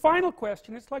the final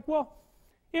question. It's like, well,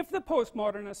 if the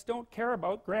postmodernists don't care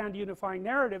about grand unifying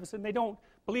narratives and they don't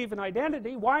believe in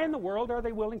identity, why in the world are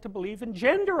they willing to believe in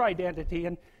gender identity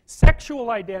and sexual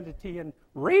identity and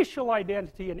racial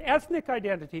identity and ethnic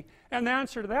identity? And the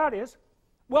answer to that is,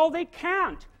 well, they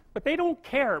can't, but they don't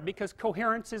care because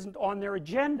coherence isn't on their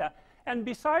agenda. And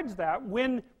besides that,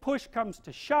 when push comes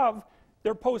to shove,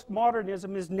 their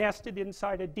postmodernism is nested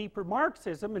inside a deeper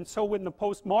Marxism, and so when the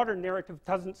postmodern narrative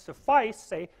doesn't suffice,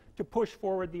 say, to push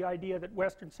forward the idea that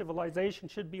Western civilization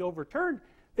should be overturned,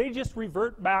 they just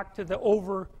revert back to the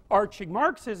overarching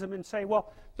Marxism and say,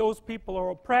 well, those people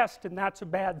are oppressed and that's a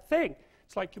bad thing.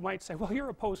 It's like you might say, well, you're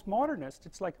a postmodernist.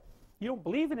 It's like, you don't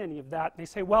believe in any of that. And they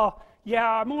say, well, yeah,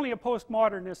 I'm only a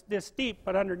postmodernist this deep,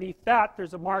 but underneath that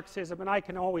there's a Marxism, and I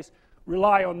can always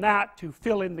rely on that to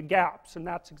fill in the gaps, and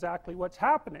that's exactly what's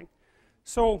happening.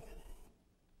 So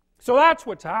that's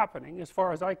what's happening as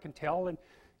far as I can tell. And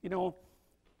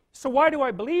so why do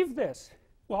I believe this?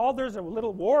 Well, there's a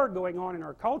little war going on in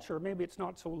our culture. Maybe it's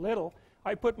not so little.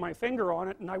 I put my finger on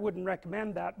it, and I wouldn't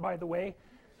recommend that, by the way.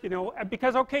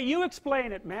 Because, okay, you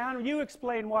explain it, man. You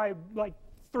explain why, like,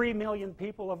 3 million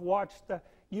people have watched the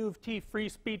U of T free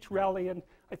speech rally, and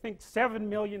I think 7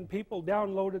 million people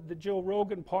downloaded the Joe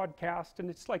Rogan podcast, and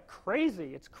it's like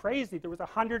crazy. It's crazy. There was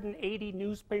 180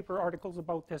 newspaper articles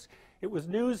about this. It was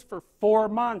news for 4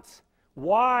 months.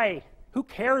 Why? Who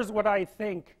cares what I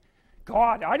think?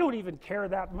 God, I don't even care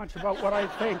that much about what I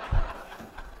think.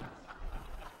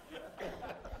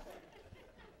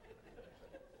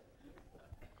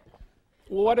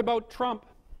 Well, what about Trump?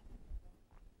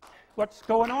 What's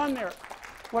going on there?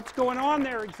 What's going on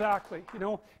there exactly?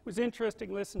 It was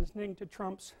interesting listening to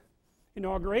Trump's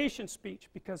inauguration speech,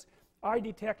 because I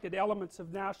detected elements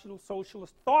of National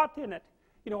Socialist thought in it.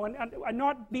 And I'm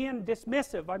not being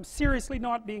dismissive. I'm seriously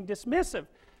not being dismissive.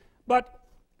 But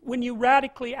when you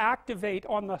radically activate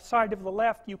on the side of the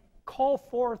left, you call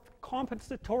forth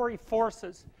compensatory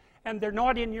forces, and they're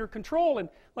not in your control. And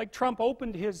like Trump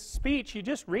opened his speech, you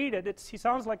just read it, he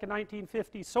sounds like a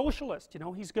 1950s socialist.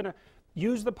 He's going to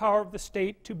use the power of the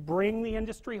state to bring the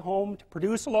industry home, to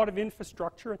produce a lot of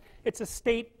infrastructure. It's a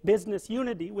state-business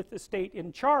unity with the state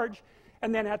in charge.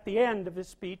 And then at the end of his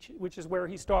speech, which is where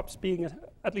he stops being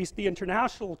at least the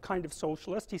international kind of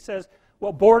socialist, he says,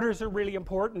 well, borders are really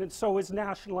important, and so is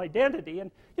national identity.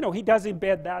 And he does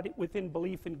embed that within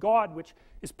belief in God, which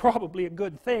is probably a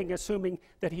good thing, assuming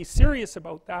that he's serious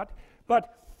about that.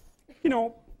 But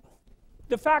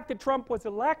the fact that Trump was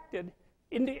elected,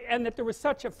 and that there was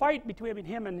such a fight between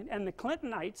him and the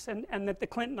Clintonites, and that the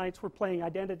Clintonites were playing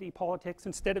identity politics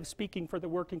instead of speaking for the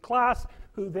working class,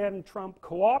 who then Trump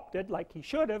co-opted like he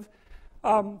should have.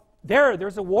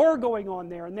 There's a war going on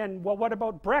there. And then, well, what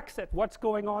about Brexit? What's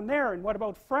going on there? And what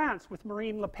about France with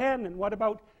Marine Le Pen? And what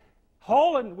about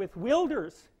Holland with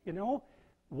Wilders?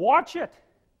 Watch it.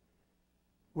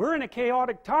 We're in a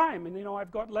chaotic time, and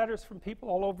I've got letters from people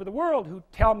all over the world who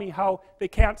tell me how they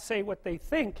can't say what they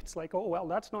think. It's like, oh, well,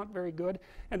 that's not very good.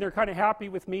 And they're kind of happy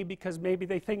with me because maybe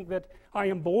they think that I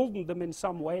emboldened them in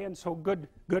some way, and so good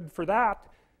for that,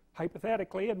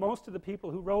 hypothetically. And most of the people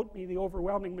who wrote me, the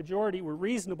overwhelming majority, were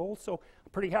reasonable, so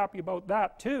I'm pretty happy about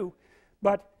that too.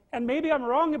 And maybe I'm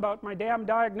wrong about my damn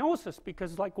diagnosis,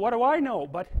 because, like, what do I know?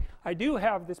 But I do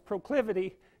have this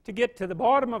proclivity to get to the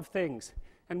bottom of things.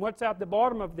 And what's at the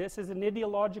bottom of this is an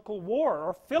ideological war,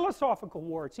 or philosophical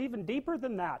war. It's even deeper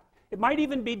than that. It might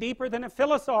even be deeper than a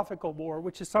philosophical war,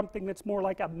 which is something that's more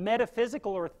like a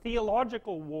metaphysical or a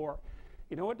theological war.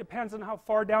 It depends on how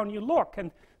far down you look. And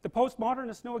the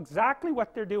postmodernists know exactly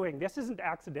what they're doing. This isn't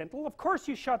accidental. Of course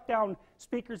you shut down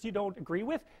speakers you don't agree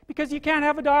with, because you can't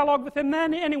have a dialogue with them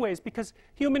then anyways, because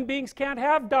human beings can't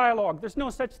have dialogue. There's no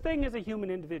such thing as a human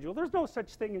individual. There's no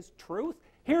such thing as truth.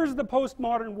 Here's the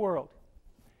postmodern world.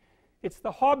 It's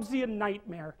the Hobbesian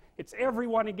nightmare. It's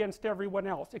everyone against everyone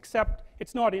else, except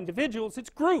it's not individuals, it's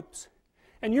groups.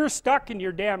 And you're stuck in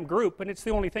your damn group, and it's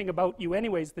the only thing about you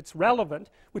anyways that's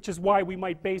relevant, which is why we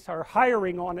might base our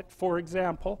hiring on it, for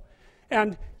example.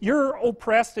 And you're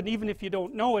oppressed, and even if you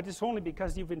don't know it, it's only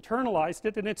because you've internalized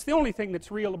it, and it's the only thing that's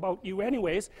real about you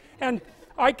anyways. And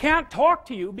I can't talk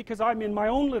to you because I'm in my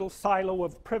own little silo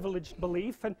of privileged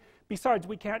belief, and besides,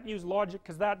 we can't use logic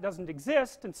because that doesn't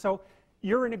exist, and so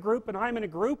you're in a group and I'm in a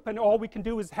group, and all we can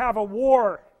do is have a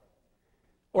war.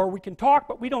 Or we can talk,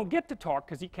 but we don't get to talk,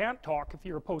 because you can't talk if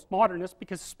you're a postmodernist,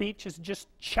 because speech is just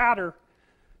chatter.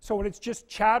 So when it's just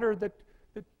chatter that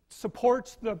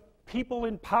supports the people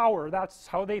in power, that's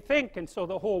how they think. And so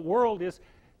the whole world is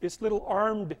this little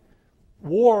armed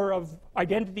war of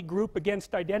identity group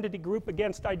against identity group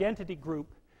against identity group.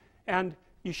 And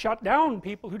you shut down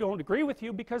people who don't agree with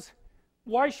you, because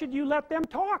why should you let them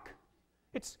talk?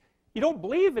 You don't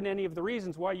believe in any of the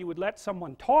reasons why you would let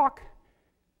someone talk.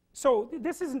 So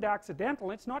this isn't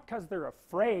accidental. It's not because they're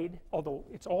afraid, although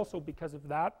it's also because of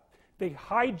that. They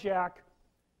hijack,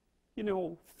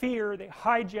 fear. They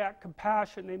hijack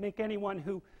compassion. They make anyone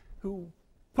who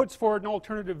puts forward an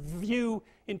alternative view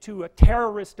into a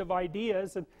terrorist of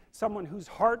ideas, and someone who's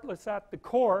heartless at the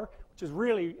core, which is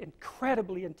really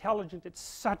incredibly intelligent. It's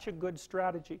such a good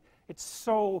strategy. It's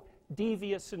so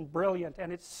devious and brilliant,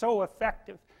 and it's so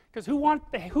effective. Because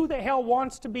who the hell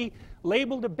wants to be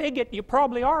labeled a bigot? You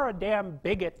probably are a damn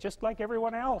bigot, just like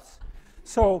everyone else.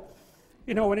 So,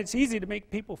 and it's easy to make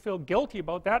people feel guilty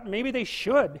about that, and maybe they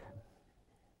should.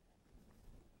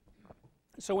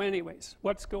 So anyways,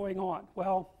 what's going on?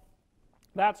 Well,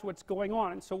 that's what's going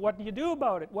on. And so what do you do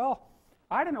about it? Well,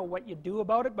 I don't know what you do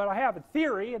about it, but I have a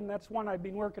theory, and that's one I've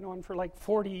been working on for like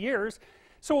 40 years.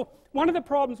 So one of the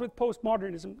problems with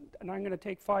postmodernism, and I'm going to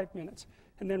take 5 minutes,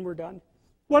 and then we're done.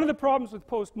 One of the problems with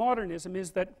postmodernism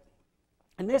is that,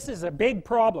 and this is a big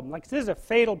problem, like this is a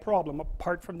fatal problem,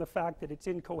 apart from the fact that it's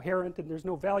incoherent and there's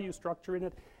no value structure in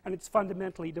it, and it's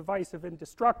fundamentally divisive and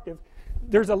destructive.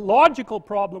 There's a logical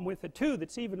problem with it too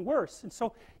that's even worse. And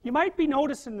so you might be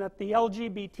noticing that the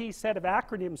LGBT set of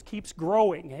acronyms keeps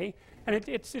growing, eh? And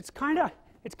it's kind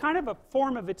of a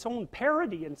form of its own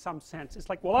parody in some sense. It's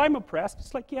like, well, I'm oppressed.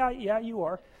 It's like, yeah, you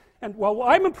are. And, well,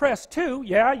 I'm oppressed too.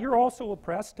 Yeah, you're also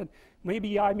oppressed. And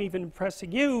maybe I'm even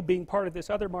oppressing you, being part of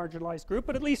this other marginalized group,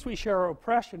 but at least we share our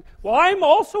oppression. Well, I'm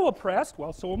also oppressed.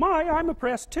 Well, so am I. I'm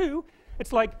oppressed too.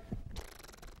 It's like,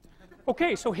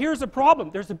 okay, so here's a problem.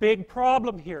 There's a big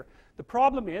problem here. The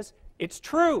problem is, it's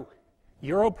true.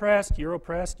 You're oppressed, you're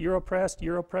oppressed, you're oppressed,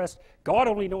 you're oppressed. God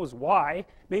only knows why.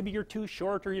 Maybe you're too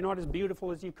short, or you're not as beautiful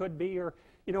as you could be, or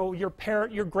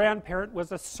your grandparent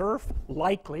was a serf,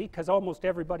 likely, because almost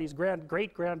everybody's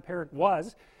great-grandparent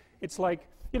was. It's like,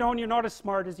 and you're not as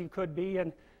smart as you could be,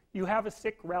 and you have a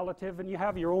sick relative, and you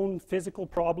have your own physical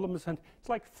problems, and it's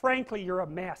like, frankly, you're a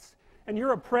mess. And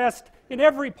you're oppressed in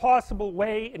every possible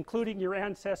way, including your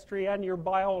ancestry and your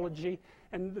biology,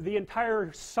 and the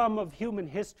entire sum of human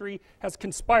history has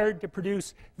conspired to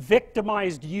produce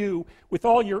victimized you with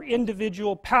all your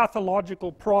individual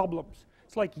pathological problems.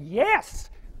 It's like, yes,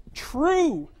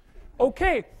 true.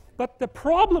 Okay, but the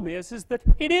problem is that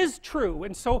it is true.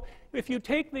 And so if you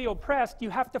take the oppressed, you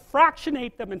have to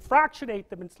fractionate them and fractionate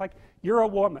them. It's like, you're a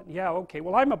woman. Yeah, okay,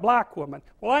 well, I'm a black woman.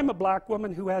 Well, I'm a black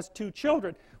woman who has 2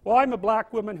 children. Well, I'm a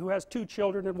black woman who has 2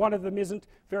 children, and one of them isn't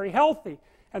very healthy.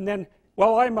 And then,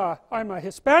 well, I'm a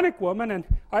Hispanic woman, and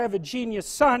I have a genius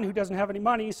son who doesn't have any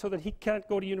money so that he can't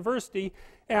go to university.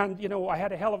 And, I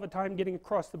had a hell of a time getting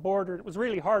across the border. It was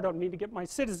really hard on me to get my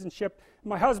citizenship.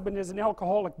 My husband is an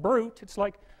alcoholic brute. It's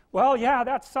like, well, yeah,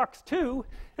 that sucks too.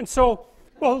 And so,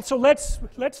 well, so let's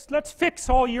fix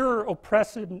all your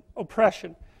oppression.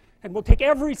 And we'll take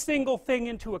every single thing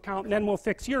into account, and then we'll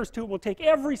fix yours too. We'll take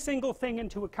every single thing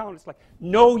into account. It's like,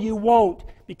 no, you won't,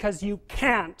 because you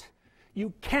can't.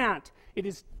 You can't. It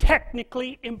is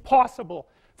technically impossible.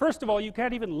 First of all, you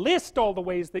can't even list all the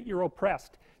ways that you're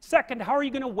oppressed. Second, how are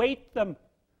you going to weight them?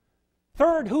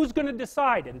 Third, who's going to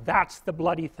decide? And that's the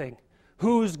bloody thing.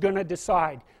 Who's going to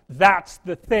decide? That's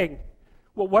the thing.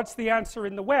 Well, what's the answer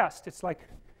in the West? It's like,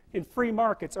 in free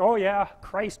markets, oh yeah,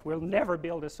 Christ, we'll never be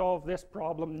able to solve this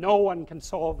problem. No one can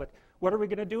solve it. What are we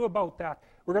going to do about that?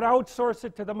 We're going to outsource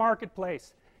it to the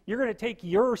marketplace. You're going to take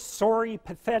your sorry,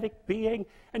 pathetic being,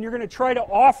 and you're going to try to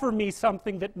offer me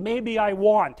something that maybe I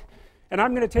want. And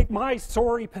I'm going to take my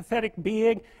sorry, pathetic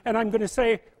being, and I'm going to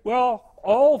say, well,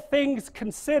 all things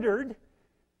considered,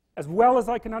 as well as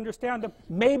I can understand them,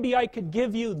 maybe I could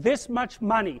give you this much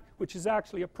money, which is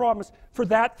actually a promise, for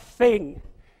that thing.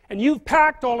 And you've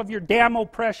packed all of your damn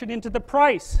oppression into the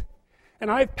price.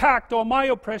 And I've packed all my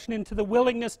oppression into the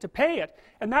willingness to pay it.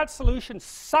 And that solution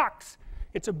sucks.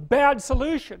 It's a bad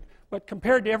solution. But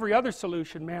compared to every other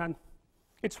solution, man,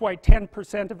 it's why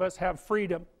 10% of us have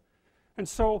freedom. And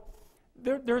so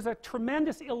there's a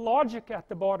tremendous illogic at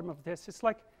the bottom of this. It's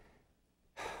like,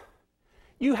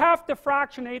 you have to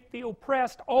fractionate the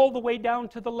oppressed all the way down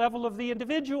to the level of the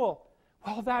individual.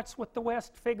 Well, that's what the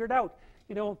West figured out.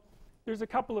 There's a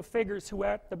couple of figures who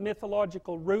are at the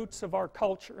mythological roots of our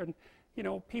culture, and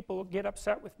people get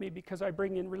upset with me because I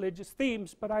bring in religious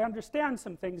themes, but I understand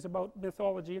some things about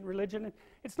mythology and religion. And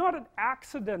it's not an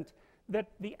accident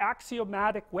that the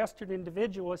axiomatic Western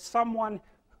individual is someone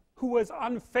who was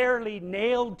unfairly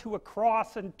nailed to a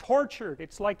cross and tortured.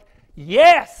 It's like,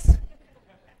 yes,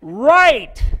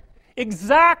 right,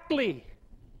 exactly.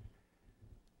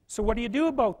 So what do you do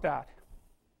about that?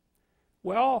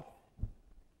 Well,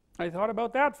 I thought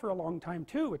about that for a long time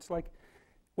too. It's like,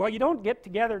 well, you don't get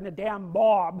together in a damn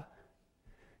mob,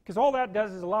 because all that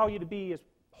does is allow you to be as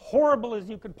horrible as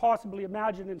you could possibly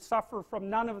imagine and suffer from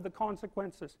none of the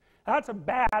consequences. That's a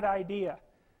bad idea.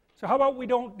 So how about we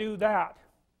don't do that?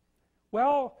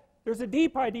 Well, there's a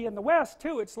deep idea in the West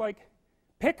too. It's like,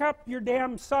 pick up your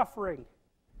damn suffering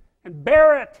and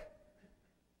bear it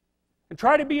and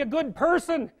try to be a good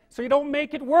person so you don't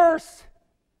make it worse.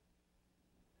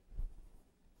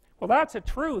 Well, that's a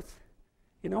truth.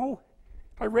 You know,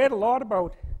 I read a lot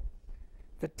about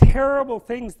the terrible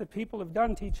things that people have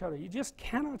done to each other. You just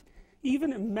cannot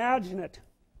even imagine it.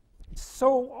 It's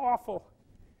so awful.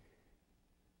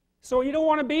 So you don't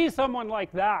want to be someone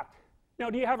like that. Now,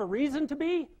 do you have a reason to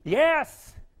be?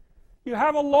 Yes. You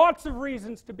have lots of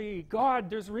reasons to be. God,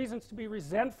 there's reasons to be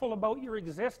resentful about your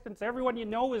existence. Everyone you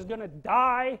know is going to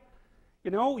die. You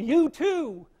know, you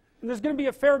too. And there's going to be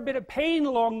a fair bit of pain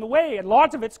along the way, and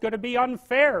lots of it's going to be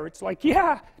unfair. It's like,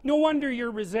 yeah, no wonder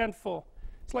you're resentful.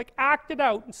 It's like, act it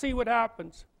out and see what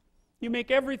happens. You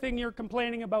make everything you're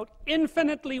complaining about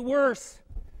infinitely worse.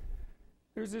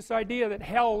 There's this idea that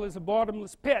hell is a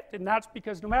bottomless pit, and that's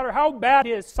because no matter how bad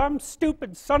it is, some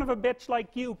stupid son of a bitch like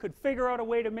you could figure out a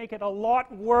way to make it a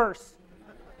lot worse.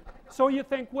 So you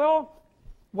think, well,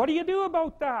 what do you do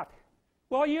about that?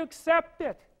 Well, you accept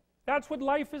it. That's what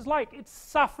life is like. It's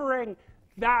suffering.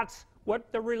 That's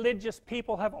what the religious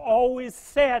people have always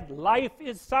said. Life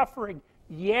is suffering.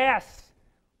 Yes.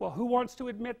 Well, who wants to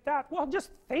admit that? Well, just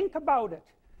think about it.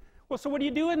 Well, so what do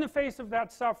you do in the face of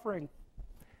that suffering?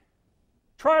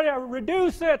 Try to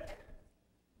reduce it.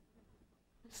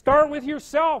 Start with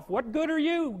yourself. What good are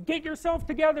you? Get yourself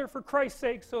together, for Christ's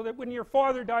sake, so that when your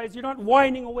father dies, you're not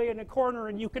whining away in a corner,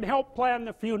 and you can help plan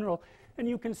the funeral, and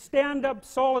you can stand up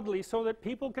solidly so that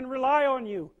people can rely on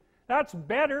you. That's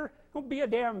better. Don't be a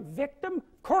damn victim.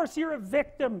 Of course you're a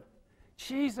victim.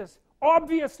 Jesus,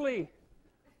 obviously.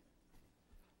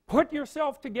 Put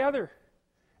yourself together.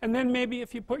 And then maybe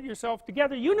if you put yourself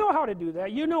together, you know how to do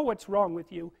that. You know what's wrong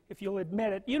with you, if you'll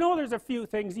admit it. You know there's a few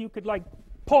things you could like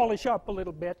polish up a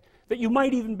little bit, that you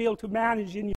might even be able to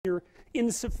manage in your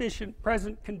insufficient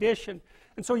present condition.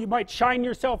 And so you might shine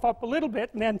yourself up a little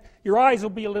bit, and then your eyes will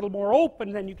be a little more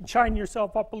open, then you can shine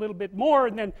yourself up a little bit more,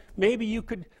 and then maybe you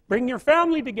could bring your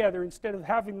family together instead of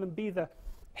having them be the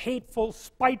hateful,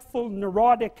 spiteful,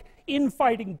 neurotic,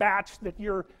 infighting batch that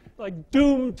you're like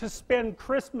doomed to spend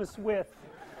Christmas with.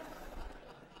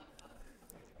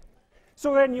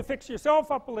 So then you fix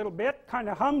yourself up a little bit, kind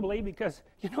of humbly, because,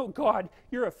 you know, God,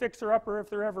 you're a fixer-upper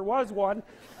if there ever was one.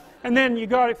 And then you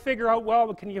got to figure out,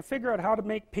 well, can you figure out how to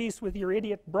make peace with your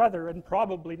idiot brother? And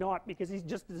probably not, because he's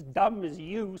just as dumb as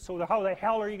you, so how the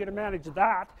hell are you going to manage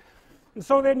that? And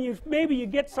so then maybe you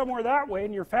get somewhere that way,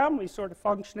 and your family's sort of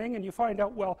functioning, and you find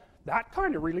out, well, that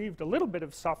kind of relieved a little bit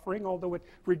of suffering, although it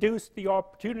reduced the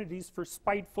opportunities for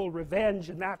spiteful revenge,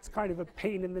 and that's kind of a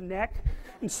pain in the neck.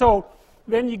 And so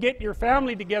then you get your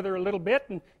family together a little bit,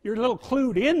 and you're a little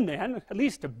clued in then, at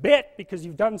least a bit, because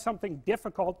you've done something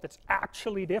difficult that's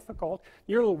actually difficult.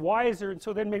 You're a little wiser, and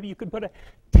so then maybe you could put a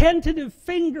tentative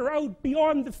finger out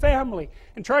beyond the family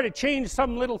and try to change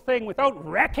some little thing without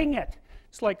wrecking it.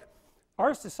 It's like,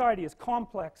 our society is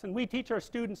complex, and we teach our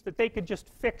students that they could just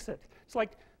fix it. It's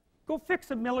like, go fix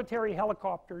a military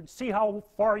helicopter and see how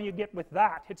far you get with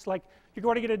that. It's like,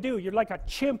 what are you going to do? You're like a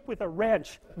chimp with a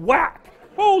wrench. Whack!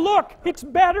 Oh, look, it's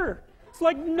better. It's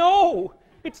like, no,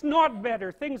 it's not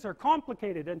better. Things are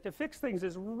complicated, and to fix things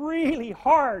is really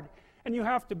hard, and you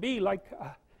have to be like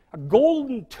a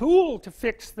golden tool to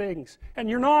fix things, and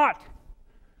you're not.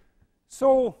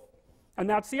 So, and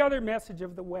that's the other message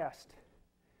of the West.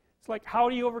 It's like, how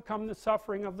do you overcome the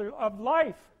suffering of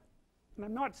life? And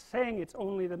I'm not saying it's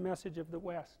only the message of the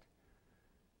West.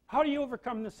 How do you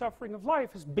overcome the suffering of life?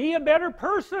 Is be a better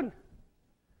person.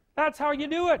 That's how you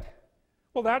do it.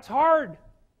 Well, that's hard.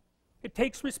 It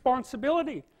takes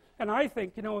responsibility. And I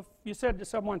think, you know, if you said to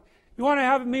someone, you want to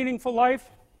have a meaningful life?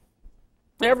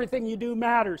 Everything you do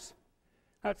matters.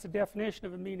 That's the definition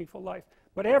of a meaningful life.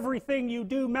 But everything you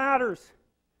do matters.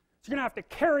 So you're going to have to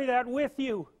carry that with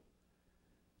you.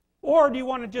 Or do you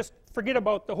want to just forget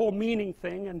about the whole meaning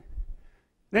thing, and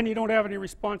then you don't have any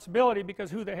responsibility,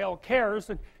 because who the hell cares,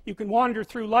 and you can wander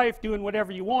through life doing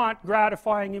whatever you want,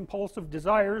 gratifying impulsive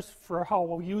desires for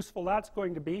how useful that's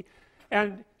going to be,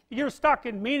 and you're stuck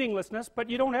in meaninglessness,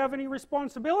 but you don't have any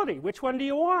responsibility. Which one do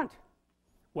you want?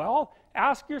 Well,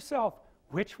 ask yourself,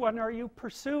 which one are you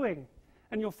pursuing?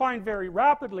 And you'll find very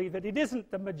rapidly that it isn't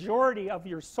the majority of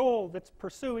your soul that's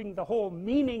pursuing the whole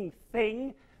meaning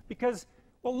thing, because,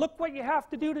 well, look what you have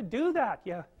to do that.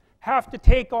 You have to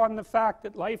take on the fact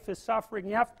that life is suffering.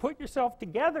 You have to put yourself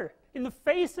together in the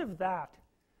face of that.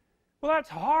 Well, that's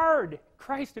hard.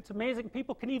 Christ, it's amazing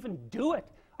people can even do it.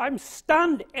 I'm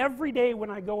stunned every day when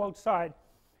I go outside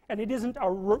and it isn't a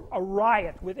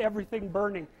riot with everything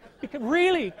burning. Because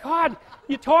really, God,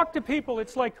 you talk to people,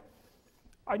 it's like,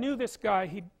 I knew this guy,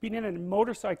 he'd been in a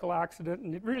motorcycle accident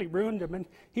and it really ruined him, and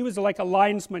he was like a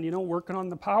linesman, you know, working on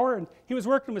the power, and he was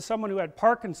working with someone who had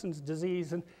Parkinson's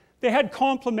disease, and they had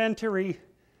complementary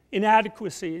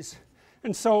inadequacies,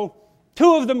 and so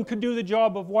two of them could do the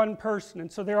job of one person, and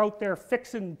so they're out there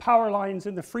fixing power lines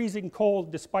in the freezing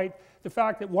cold, despite the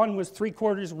fact that one was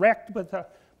 3/4 wrecked with a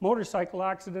motorcycle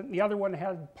accident and the other one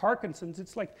had Parkinson's.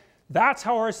 It's like, that's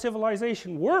how our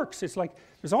civilization works. It's like,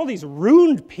 there's all these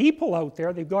ruined people out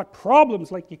there, they've got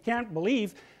problems like you can't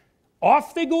believe.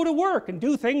 Off they go to work and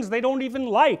do things they don't even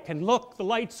like, and look, the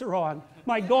lights are on.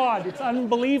 My God, it's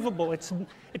unbelievable. It's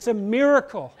a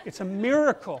miracle. It's a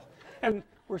miracle. And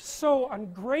we're so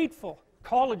ungrateful.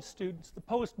 College students, the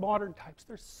postmodern types,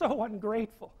 they're so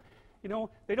ungrateful. You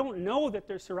know, they don't know that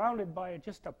they're surrounded by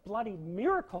just a bloody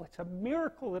miracle. It's a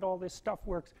miracle that all this stuff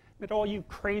works, that all you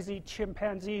crazy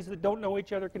chimpanzees that don't know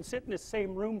each other can sit in the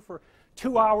same room for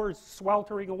 2 hours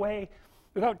sweltering away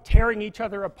without tearing each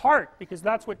other apart, because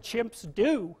that's what chimps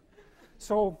do.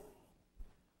 So,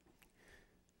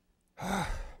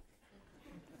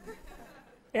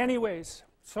 anyways,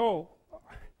 so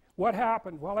what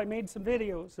happened? Well, I made some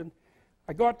videos and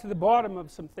I got to the bottom of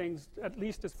some things, at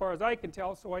least as far as I can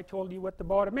tell, so I told you what the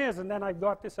bottom is, and then I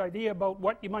got this idea about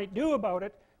what you might do about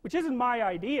it, which isn't my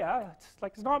idea.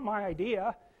 It's not my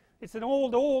idea. It's an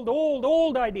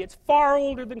old idea. It's far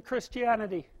older than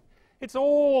Christianity. It's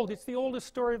old. It's the oldest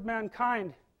story of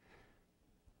mankind.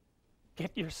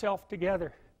 Get yourself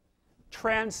together.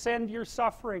 Transcend your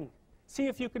suffering. See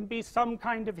if you can be some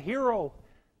kind of hero.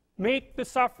 Make the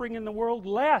suffering in the world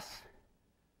less.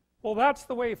 Well, that's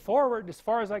the way forward, as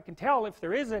far as I can tell, if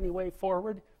there is any way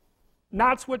forward. And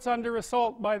that's what's under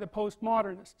assault by the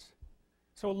postmodernists.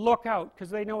 So look out, because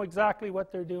they know exactly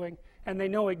what they're doing, and they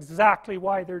know exactly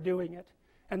why they're doing it.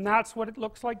 And that's what it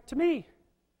looks like to me.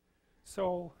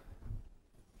 So,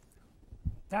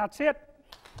 that's it.